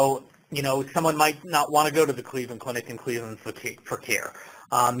 So, someone might not want to go to the Cleveland Clinic in Cleveland for care.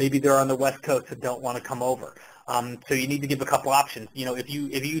 Maybe they're on the West Coast and don't want to come over. So you need to give a couple options. If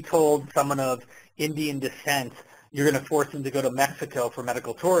you told someone of Indian descent you're going to force them to go to Mexico for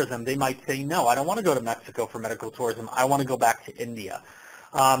medical tourism, they might say, no, I don't want to go to Mexico for medical tourism. I want to go back to India.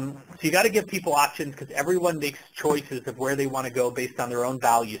 So you got to give people options because everyone makes choices of where they want to go based on their own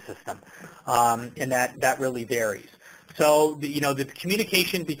value system, and that really varies. So the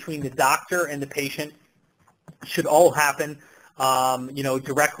communication between the doctor and the patient should all happen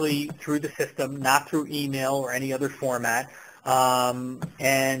directly through the system, not through email or any other format. And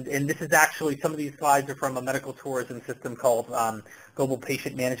this is actually, some of these slides are from a medical tourism system called Global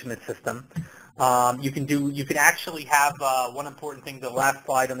Patient Management System. You can actually have one important thing, the last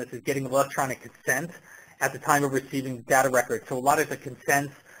slide on this is getting electronic consent at the time of receiving data records. So a lot of the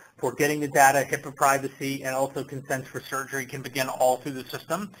consents for getting the data, HIPAA privacy, and also consents for surgery can begin all through the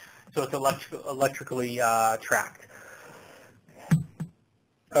system. So it's electrically tracked.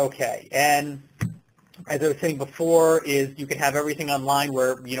 Okay, and as I was saying before, is you can have everything online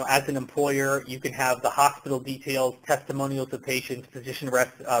where, as an employer, you can have the hospital details, testimonials of patients, physician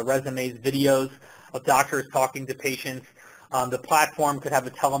resumes, videos of doctors talking to patients. The platform could have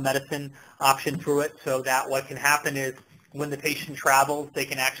a telemedicine option through it, so that what can happen is when the patient travels, they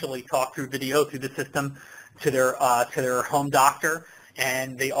can actually talk through video through the system to their home doctor.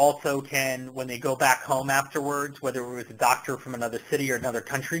 And they also can, when they go back home afterwards, whether it was a doctor from another city or another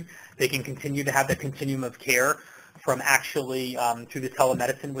country, they can continue to have the continuum of care from actually through the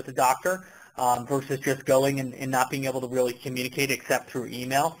telemedicine with the doctor versus just going and not being able to really communicate except through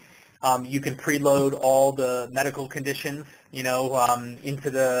email. You can preload all the medical conditions, into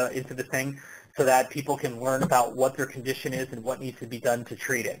the thing so that people can learn about what their condition is and what needs to be done to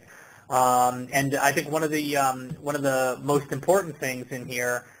treat it. And I think one of the most important things in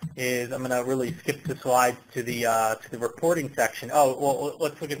here is, I'm going to really skip the slides to the reporting section. Oh, well,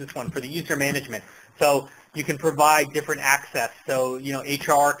 let's look at this one for the user management. So you can provide different access. So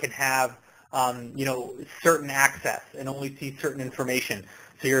HR can have certain access and only see certain information.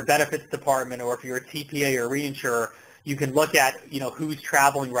 So your benefits department, or if you're a TPA or reinsurer, you can look at, who's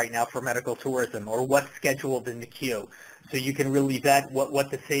traveling right now for medical tourism or what's scheduled in the queue. So you can really vet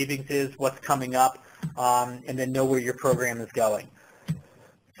what the savings is, what's coming up, and then know where your program is going.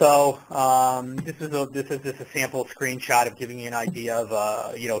 So this is just a sample screenshot of giving you an idea of,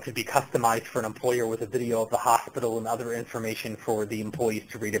 it could be customized for an employer with a video of the hospital and other information for the employees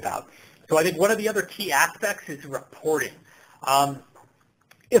to read about. So I think one of the other key aspects is reporting.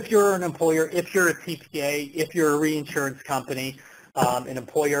 If you're an employer, if you're a TPA, if you're a reinsurance company, an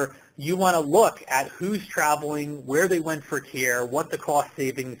employer, you want to look at who's traveling, where they went for care, what the cost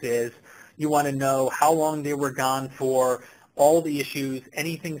savings is. You want to know how long they were gone for, all the issues,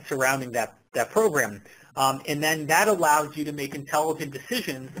 anything surrounding that program. And then that allows you to make intelligent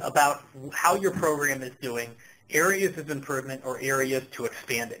decisions about how your program is doing, areas of improvement or areas to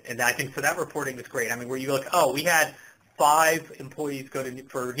expand it. And I think so that reporting is great. I mean, where you look, oh, we had 5 employees go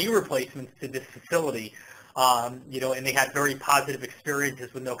for knee replacements to this facility, and they had very positive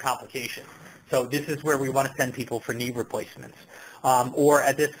experiences with no complications. So this is where we want to send people for knee replacements. Or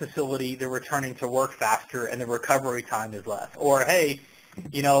at this facility, they're returning to work faster and the recovery time is less. Or, hey,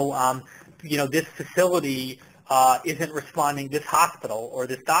 this facility isn't responding, this hospital or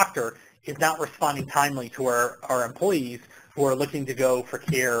this doctor is not responding timely to our employees who are looking to go for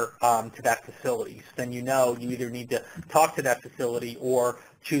care to that facility. So then you either need to talk to that facility or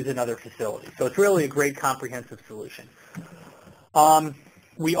choose another facility. So it's really a great comprehensive solution.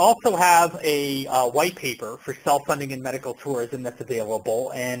 We also have a white paper for self-funding in medical tourism that's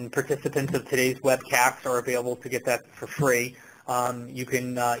available, and participants of today's webcast are available to get that for free. You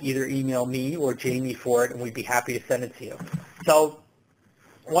can either email me or Jamie for it, and we'd be happy to send it to you. So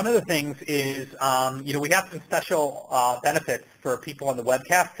one of the things is, we have some special benefits for people on the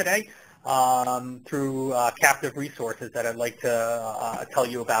webcast today through captive resources that I'd like to tell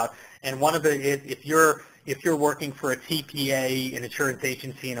you about. And one of it is if you're working for a TPA, an insurance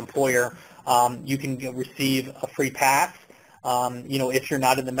agency, an employer, you can receive a free pass, if you're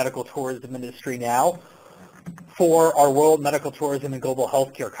not in the medical tourism industry now, for our World Medical Tourism and Global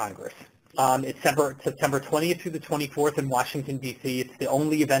Healthcare Congress. It's September 20th through the 24th in Washington, D.C. It's the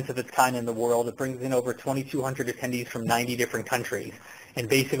only event of its kind in the world. It brings in over 2,200 attendees from 90 different countries. And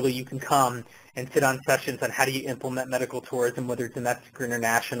basically you can come and sit on sessions on how do you implement medical tourism, whether it's domestic or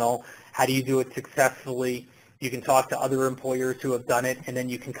international, how do you do it successfully. You can talk to other employers who have done it, and then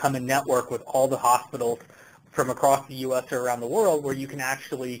you can come and network with all the hospitals from across the U.S. or around the world where you can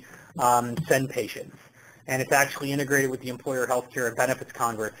actually send patients. And it's actually integrated with the Employer Healthcare and Benefits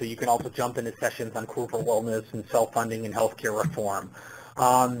Congress, so you can also jump into sessions on corporate wellness and self-funding and healthcare reform.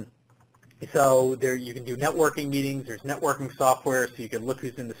 So there you can do networking meetings. There's networking software, so you can look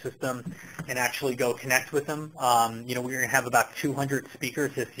who's in the system and actually go connect with them. We're going to have about 200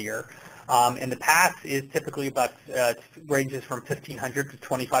 speakers this year. And the pass is typically about, ranges from $1,500 to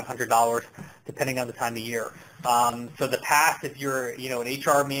 $2,500, depending on the time of year. So the pass, if you're, an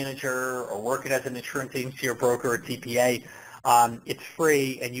HR manager or working as an insurance agency or broker or TPA, it's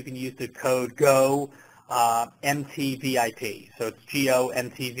free, and you can use the code GO MTVIP. So it's GO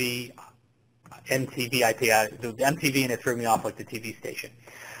MTVIP. The MTV, and it threw me off like the TV station.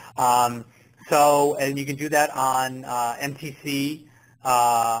 And you can do that on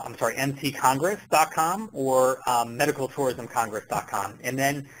mtcongress.com or medicaltourismcongress.com. And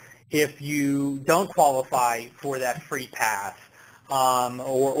then if you don't qualify for that free pass,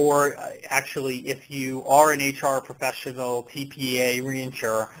 or actually if you are an HR professional, TPA,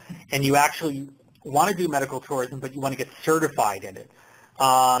 reinsurer, and you actually want to do medical tourism but you want to get certified in it,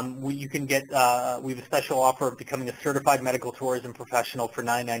 you can get, we have a special offer of becoming a certified medical tourism professional for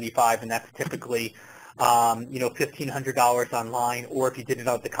 $9.95, and that's typically $1,500 online, or if you did it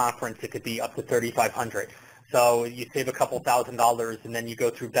at the conference, it could be up to $3,500. So you save a couple $1,000s, and then you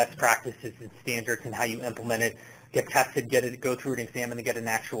go through best practices and standards and how you implement it, get tested, go through an exam, and get an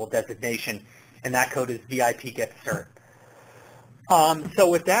actual designation. And that code is VIP Get Cert. So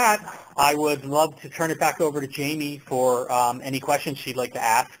with that, I would love to turn it back over to Jamie for any questions she'd like to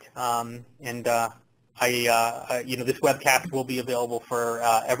ask. This webcast will be available for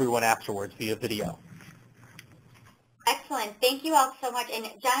everyone afterwards via video. Excellent. Thank you all so much.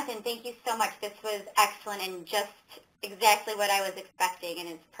 And Jonathan, thank you so much. This was excellent and just exactly what I was expecting, and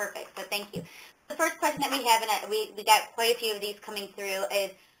it's perfect. So thank you. The first question that we have, and we got quite a few of these coming through,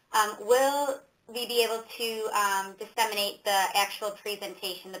 is will we be able to disseminate the actual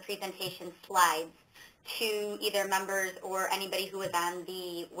presentation, the presentation slides, to either members or anybody who was on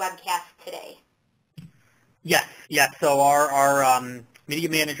the webcast today? Yes. So our media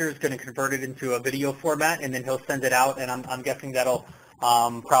manager is going to convert it into a video format, and then he'll send it out, and I'm guessing that'll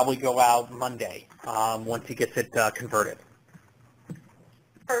probably go out Monday once he gets it converted.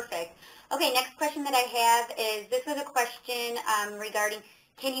 Perfect. Okay, next question that I have is, this was a question regarding,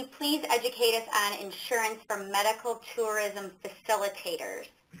 can you please educate us on insurance for medical tourism facilitators?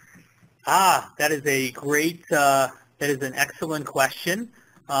 That is a great, that is an excellent question.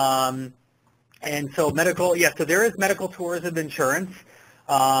 And so so there is medical tourism insurance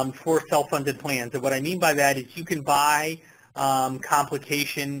for self-funded plans. And what I mean by that is you can buy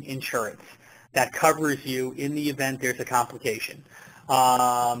complication insurance that covers you in the event there's a complication.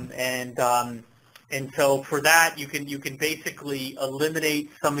 And so for that, you can basically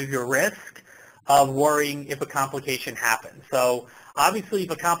eliminate some of your risk of worrying if a complication happens. So obviously,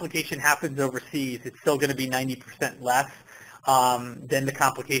 if a complication happens overseas, it's still going to be 90% less than the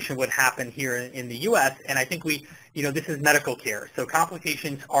complication would happen here in the U.S. And I think this is medical care, so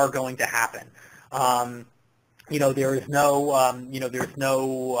complications are going to happen. There is no, there's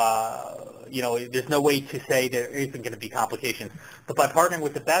no way to say there isn't going to be complications. But by partnering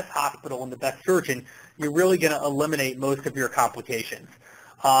with the best hospital and the best surgeon, you're really going to eliminate most of your complications.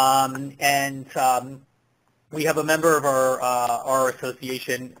 We have a member of our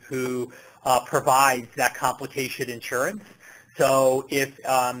association who provides that complication insurance. So if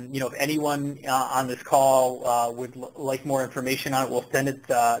anyone on this call would like more information on it, we'll send it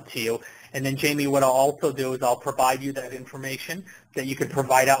to you. And then, Jamie, what I'll also do is I'll provide you that information that you can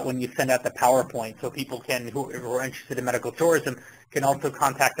provide out when you send out the PowerPoint, so people who are interested in medical tourism can also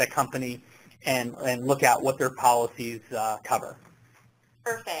contact that company and look at what their policies cover.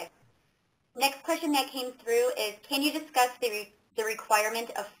 Perfect. Next question that came through is, can you discuss the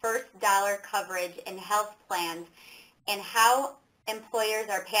requirement of first dollar coverage in health plans and how employers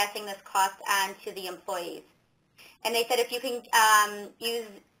are passing this cost on to the employees? And they said if you can use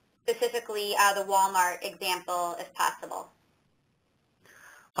specifically the Walmart example if possible.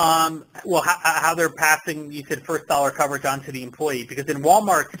 Well, how they're passing, you said first dollar coverage onto the employee, because in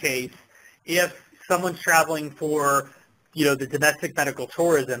Walmart's case, if someone's traveling for the domestic medical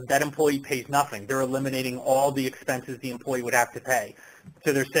tourism, that employee pays nothing. They're eliminating all the expenses the employee would have to pay.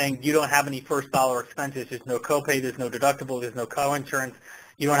 So they're saying you don't have any first dollar expenses. There's no copay, there's no deductible, there's no co-insurance.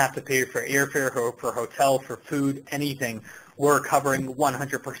 You don't have to pay for airfare, for hotel, for food, anything. We're covering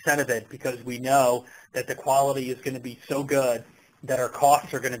 100% of it because we know that the quality is going to be so good that our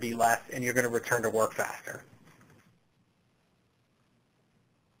costs are going to be less and you're going to return to work faster.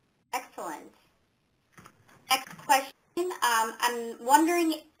 Excellent. Next question. I'm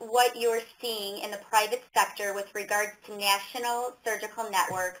wondering what you're seeing in the private sector with regards to national surgical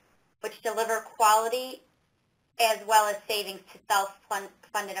networks which deliver quality as well as savings to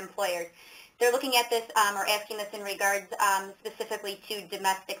self-funded employers. They're looking at this or asking this in regards specifically to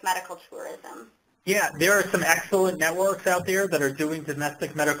domestic medical tourism. Yeah, there are some excellent networks out there that are doing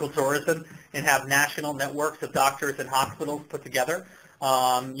domestic medical tourism and have national networks of doctors and hospitals put together.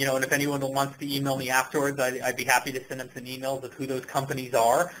 And if anyone wants to email me afterwards, I'd be happy to send them some emails of who those companies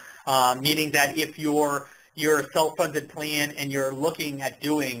are, meaning that if you're a self-funded plan and you're looking at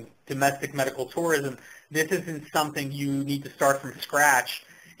doing domestic medical tourism, this isn't something you need to start from scratch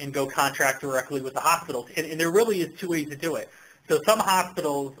and go contract directly with the hospitals. And there really is two ways to do it. So some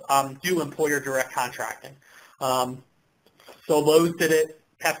hospitals do employer direct contracting. So Lowe's did it,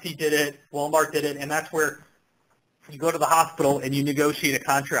 Pepsi did it, Walmart did it, and that's where you go to the hospital and you negotiate a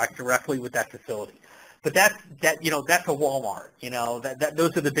contract directly with that facility. But that's a Walmart.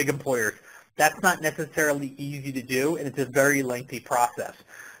 Those are the big employers. That's not necessarily easy to do, and it's a very lengthy process.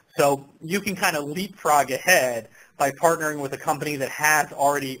 So you can kind of leapfrog ahead by partnering with a company that has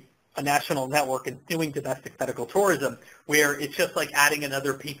already a national network and doing domestic medical tourism, where it's just like adding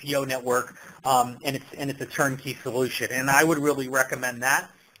another PPO network, and it's a turnkey solution. And I would really recommend that,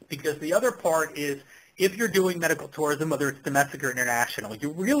 because the other part is, if you're doing medical tourism, whether it's domestic or international, you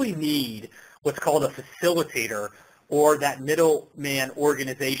really need what's called a facilitator, or that middleman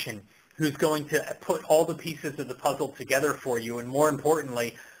organization who's going to put all the pieces of the puzzle together for you, and more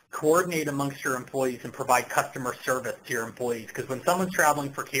importantly, coordinate amongst your employees and provide customer service to your employees. Because when someone's traveling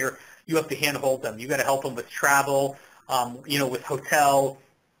for care, you have to handhold them. You got to help them with travel, with hotel.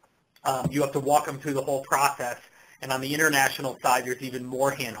 You have to walk them through the whole process. And on the international side, there's even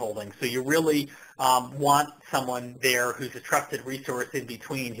more hand-holding. So you really want someone there who's a trusted resource in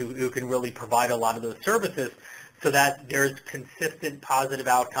between, who can really provide a lot of those services, so that there's consistent positive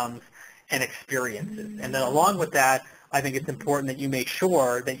outcomes and experiences. And then along with that, I think it's important that you make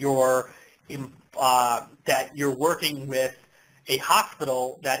sure that you're working with a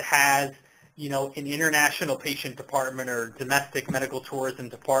hospital that has, an international patient department or domestic medical tourism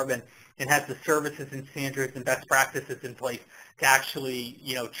department, and has the services and standards and best practices in place to actually,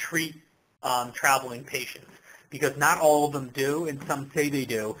 treat traveling patients. Because not all of them do, and some say they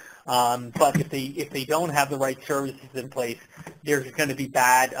do. But if they don't have the right services in place, there's going to be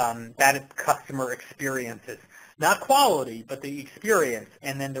bad customer experiences. Not quality, but the experience.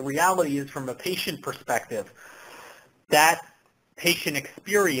 And then the reality is, from a patient perspective, that patient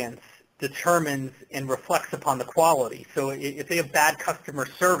experience determines and reflects upon the quality. So if they have bad customer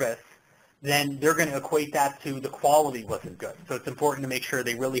service, then they're going to equate that to the quality wasn't good. So it's important to make sure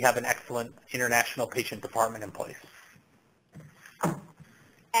they really have an excellent international patient department in place.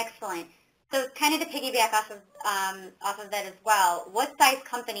 Excellent. So kind of to piggyback off of that as well, what size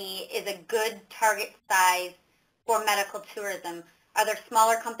company is a good target size for medical tourism? Are there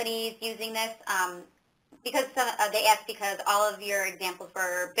smaller companies using this? Because they asked because all of your examples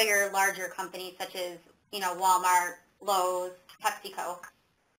were bigger, larger companies such as, Walmart, Lowe's, PepsiCo.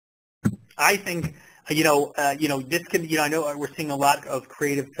 I think, this can, I know we're seeing a lot of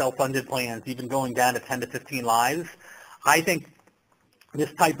creative self-funded plans, even going down to 10 to 15 lives. I think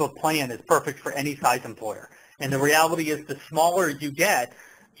this type of plan is perfect for any size employer. And the reality is the smaller you get,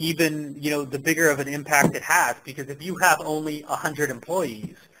 even, the bigger of an impact it has, because if you have only 100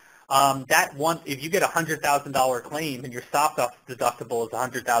 employees, if you get a $100,000 claim and your stop loss deductible is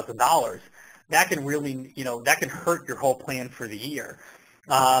 $100,000, that can really, that can hurt your whole plan for the year.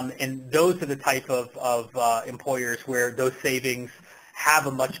 And those are the type of employers where those savings have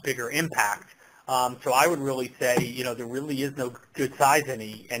a much bigger impact. So I would really say, there really is no good size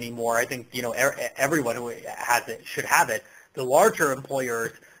anymore. I think, everyone who has it should have it. The larger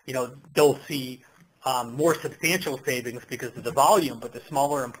employers, they'll see more substantial savings because of the volume, but the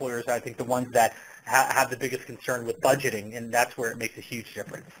smaller employers are, I think, the ones that have the biggest concern with budgeting, and that's where it makes a huge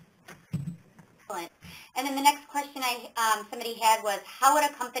difference. Excellent. And then the next question somebody had was, how would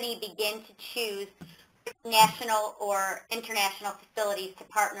a company begin to choose national or international facilities to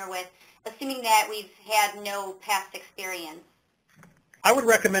partner with, assuming that we've had no past experience? I would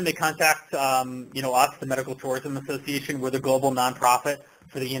recommend they contact, us, the Medical Tourism Association. We're the global nonprofit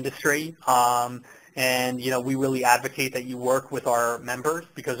for the industry. And, we really advocate that you work with our members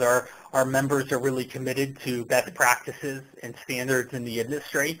because our members are really committed to best practices and standards in the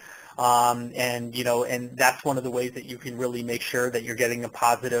industry. And that's one of the ways that you can really make sure that you're getting a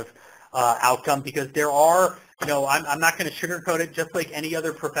positive outcome, because there are, I'm not going to sugarcoat it, just like any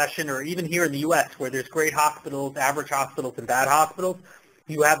other profession, or even here in the U.S. where there's great hospitals, average hospitals, and bad hospitals.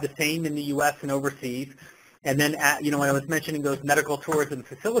 You have the same in the U.S. and overseas. And then, when I was mentioning those medical tourism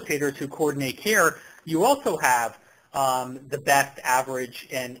facilitators who coordinate care, you also have the best, average,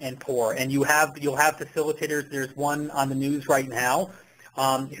 and poor. And you'll have facilitators. There's one on the news right now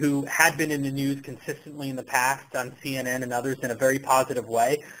who had been in the news consistently in the past on CNN and others in a very positive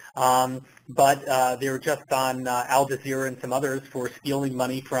way. But they were just on Al Jazeera and some others for stealing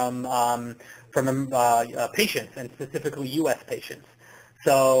money from patients, and specifically U.S. patients.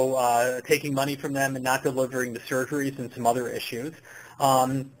 So taking money from them and not delivering the surgeries and some other issues.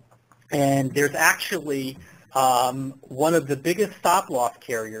 And there's actually one of the biggest stop-loss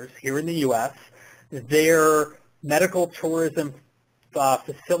carriers here in the U.S., their medical tourism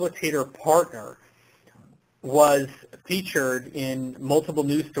facilitator partner was featured in multiple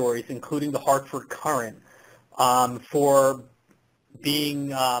news stories, including the Hartford Courant, for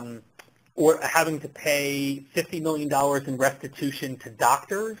being or having to pay $50 million in restitution to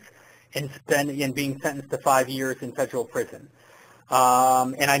doctors and being sentenced to 5 years in federal prison.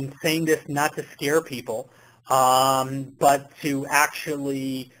 And I'm saying this not to scare people, but to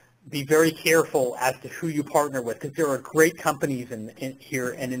actually be very careful as to who you partner with, because there are great companies in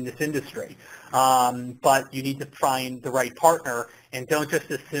here and in this industry. But you need to find the right partner, and don't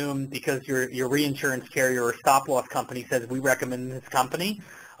just assume because your reinsurance carrier or stop-loss company says we recommend this company,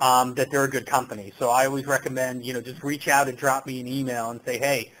 that they're a good company. So I always recommend, just reach out and drop me an email and say,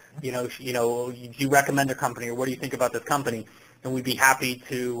 hey, do you recommend a company, or what do you think about this company? And we'd be happy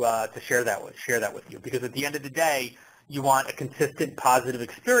to share that with you, because at the end of the day, you want a consistent positive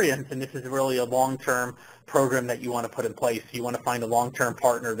experience, and this is really a long-term program that you want to put in place. You want to find a long-term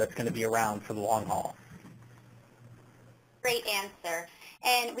partner that's going to be around for the long haul. Great answer.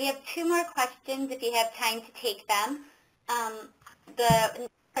 And we have 2 more questions if you have time to take them. The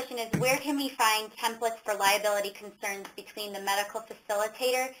question is, where can we find templates for liability concerns between the medical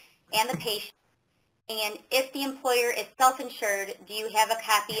facilitator and the patient? And if the employer is self-insured, do you have a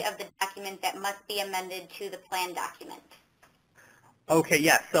copy of the document that must be amended to the plan document? Okay,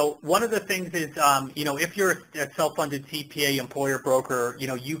 yes. So one of the things is, if you're a self-funded TPA employer broker,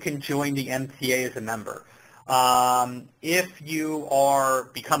 you can join the MTA as a member. If you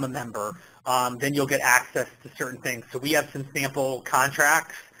become a member, then you'll get access to certain things. So we have some sample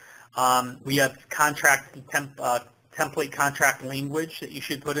contracts. We have template contract language that you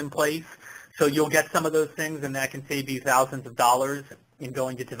should put in place. So you'll get some of those things, and that can save you thousands of dollars in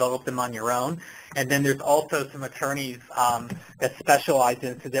going to develop them on your own. And then there's also some attorneys that specialize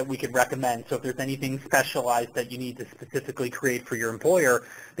in so that we could recommend. So if there's anything specialized that you need to specifically create for your employer,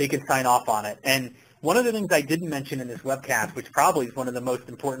 they can sign off on it. And one of the things I didn't mention in this webcast, which probably is one of the most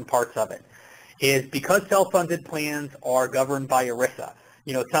important parts of it, is because self-funded plans are governed by ERISA.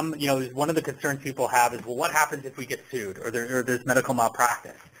 One of the concerns people have is, well, what happens if we get sued or there's medical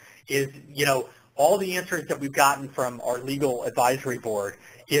malpractice? All the answers that we've gotten from our legal advisory board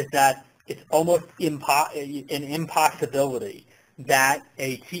is that it's almost an impossibility that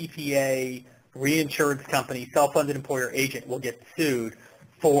a TPA reinsurance company, self-funded employer agent, will get sued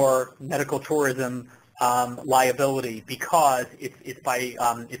for medical tourism liability because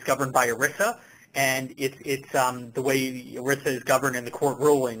it's governed by ERISA, and it's the way ERISA is governed in the court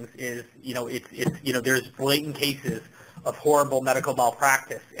rulings is there's blatant cases of horrible medical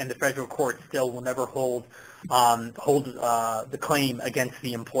malpractice, and the federal court still will never hold the claim against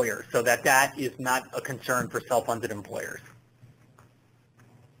the employer, so that is not a concern for self-funded employers.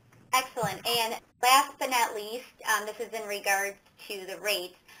 Excellent. And last but not least, this is in regards to the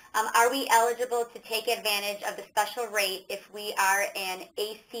rates. Are we eligible to take advantage of the special rate if we are an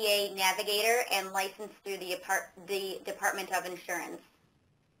ACA navigator and licensed through the Department of Insurance?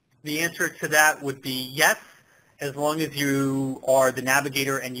 The answer to that would be yes, as long as you are the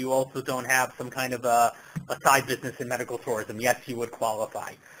navigator and you also don't have some kind of a side business in medical tourism. Yes, you would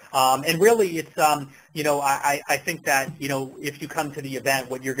qualify. And really, it's, I think that, if you come to the event,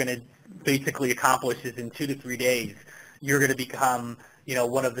 what you're going to basically accomplish is in 2 to 3 days, you're going to become,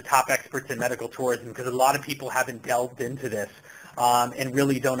 one of the top experts in medical tourism, because a lot of people haven't delved into this and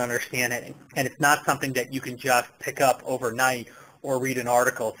really don't understand it. And it's not something that you can just pick up overnight or read an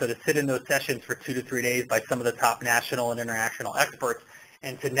article. So to sit in those sessions for 2 to 3 days by some of the top national and international experts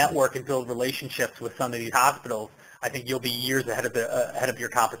and to network and build relationships with some of these hospitals, I think you'll be years ahead of your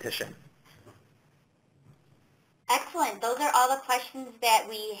competition. Excellent. Those are all the questions that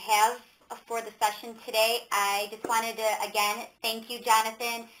we have for the session today. I just wanted to, again, thank you,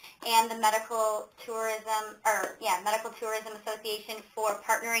 Jonathan, and the Medical Tourism Association for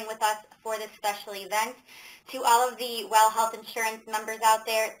partnering with us for this special event. To all of the Well Health Insurance members out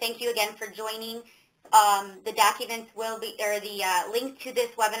there, thank you again for joining. The documents will be, or the link to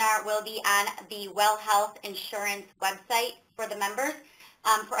this webinar will be on the Well Health Insurance website for the members.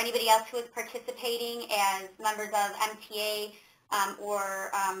 For anybody else who is participating as members of MTA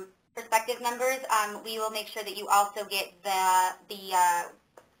or prospective members, we will make sure that you also get the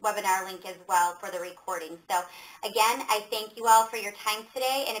webinar link as well for the recording. So again, I thank you all for your time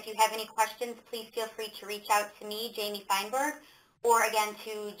today, and if you have any questions, please feel free to reach out to me, Jamie Feinberg, or again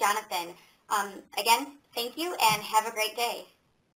to Jonathan. Again, thank you and have a great day.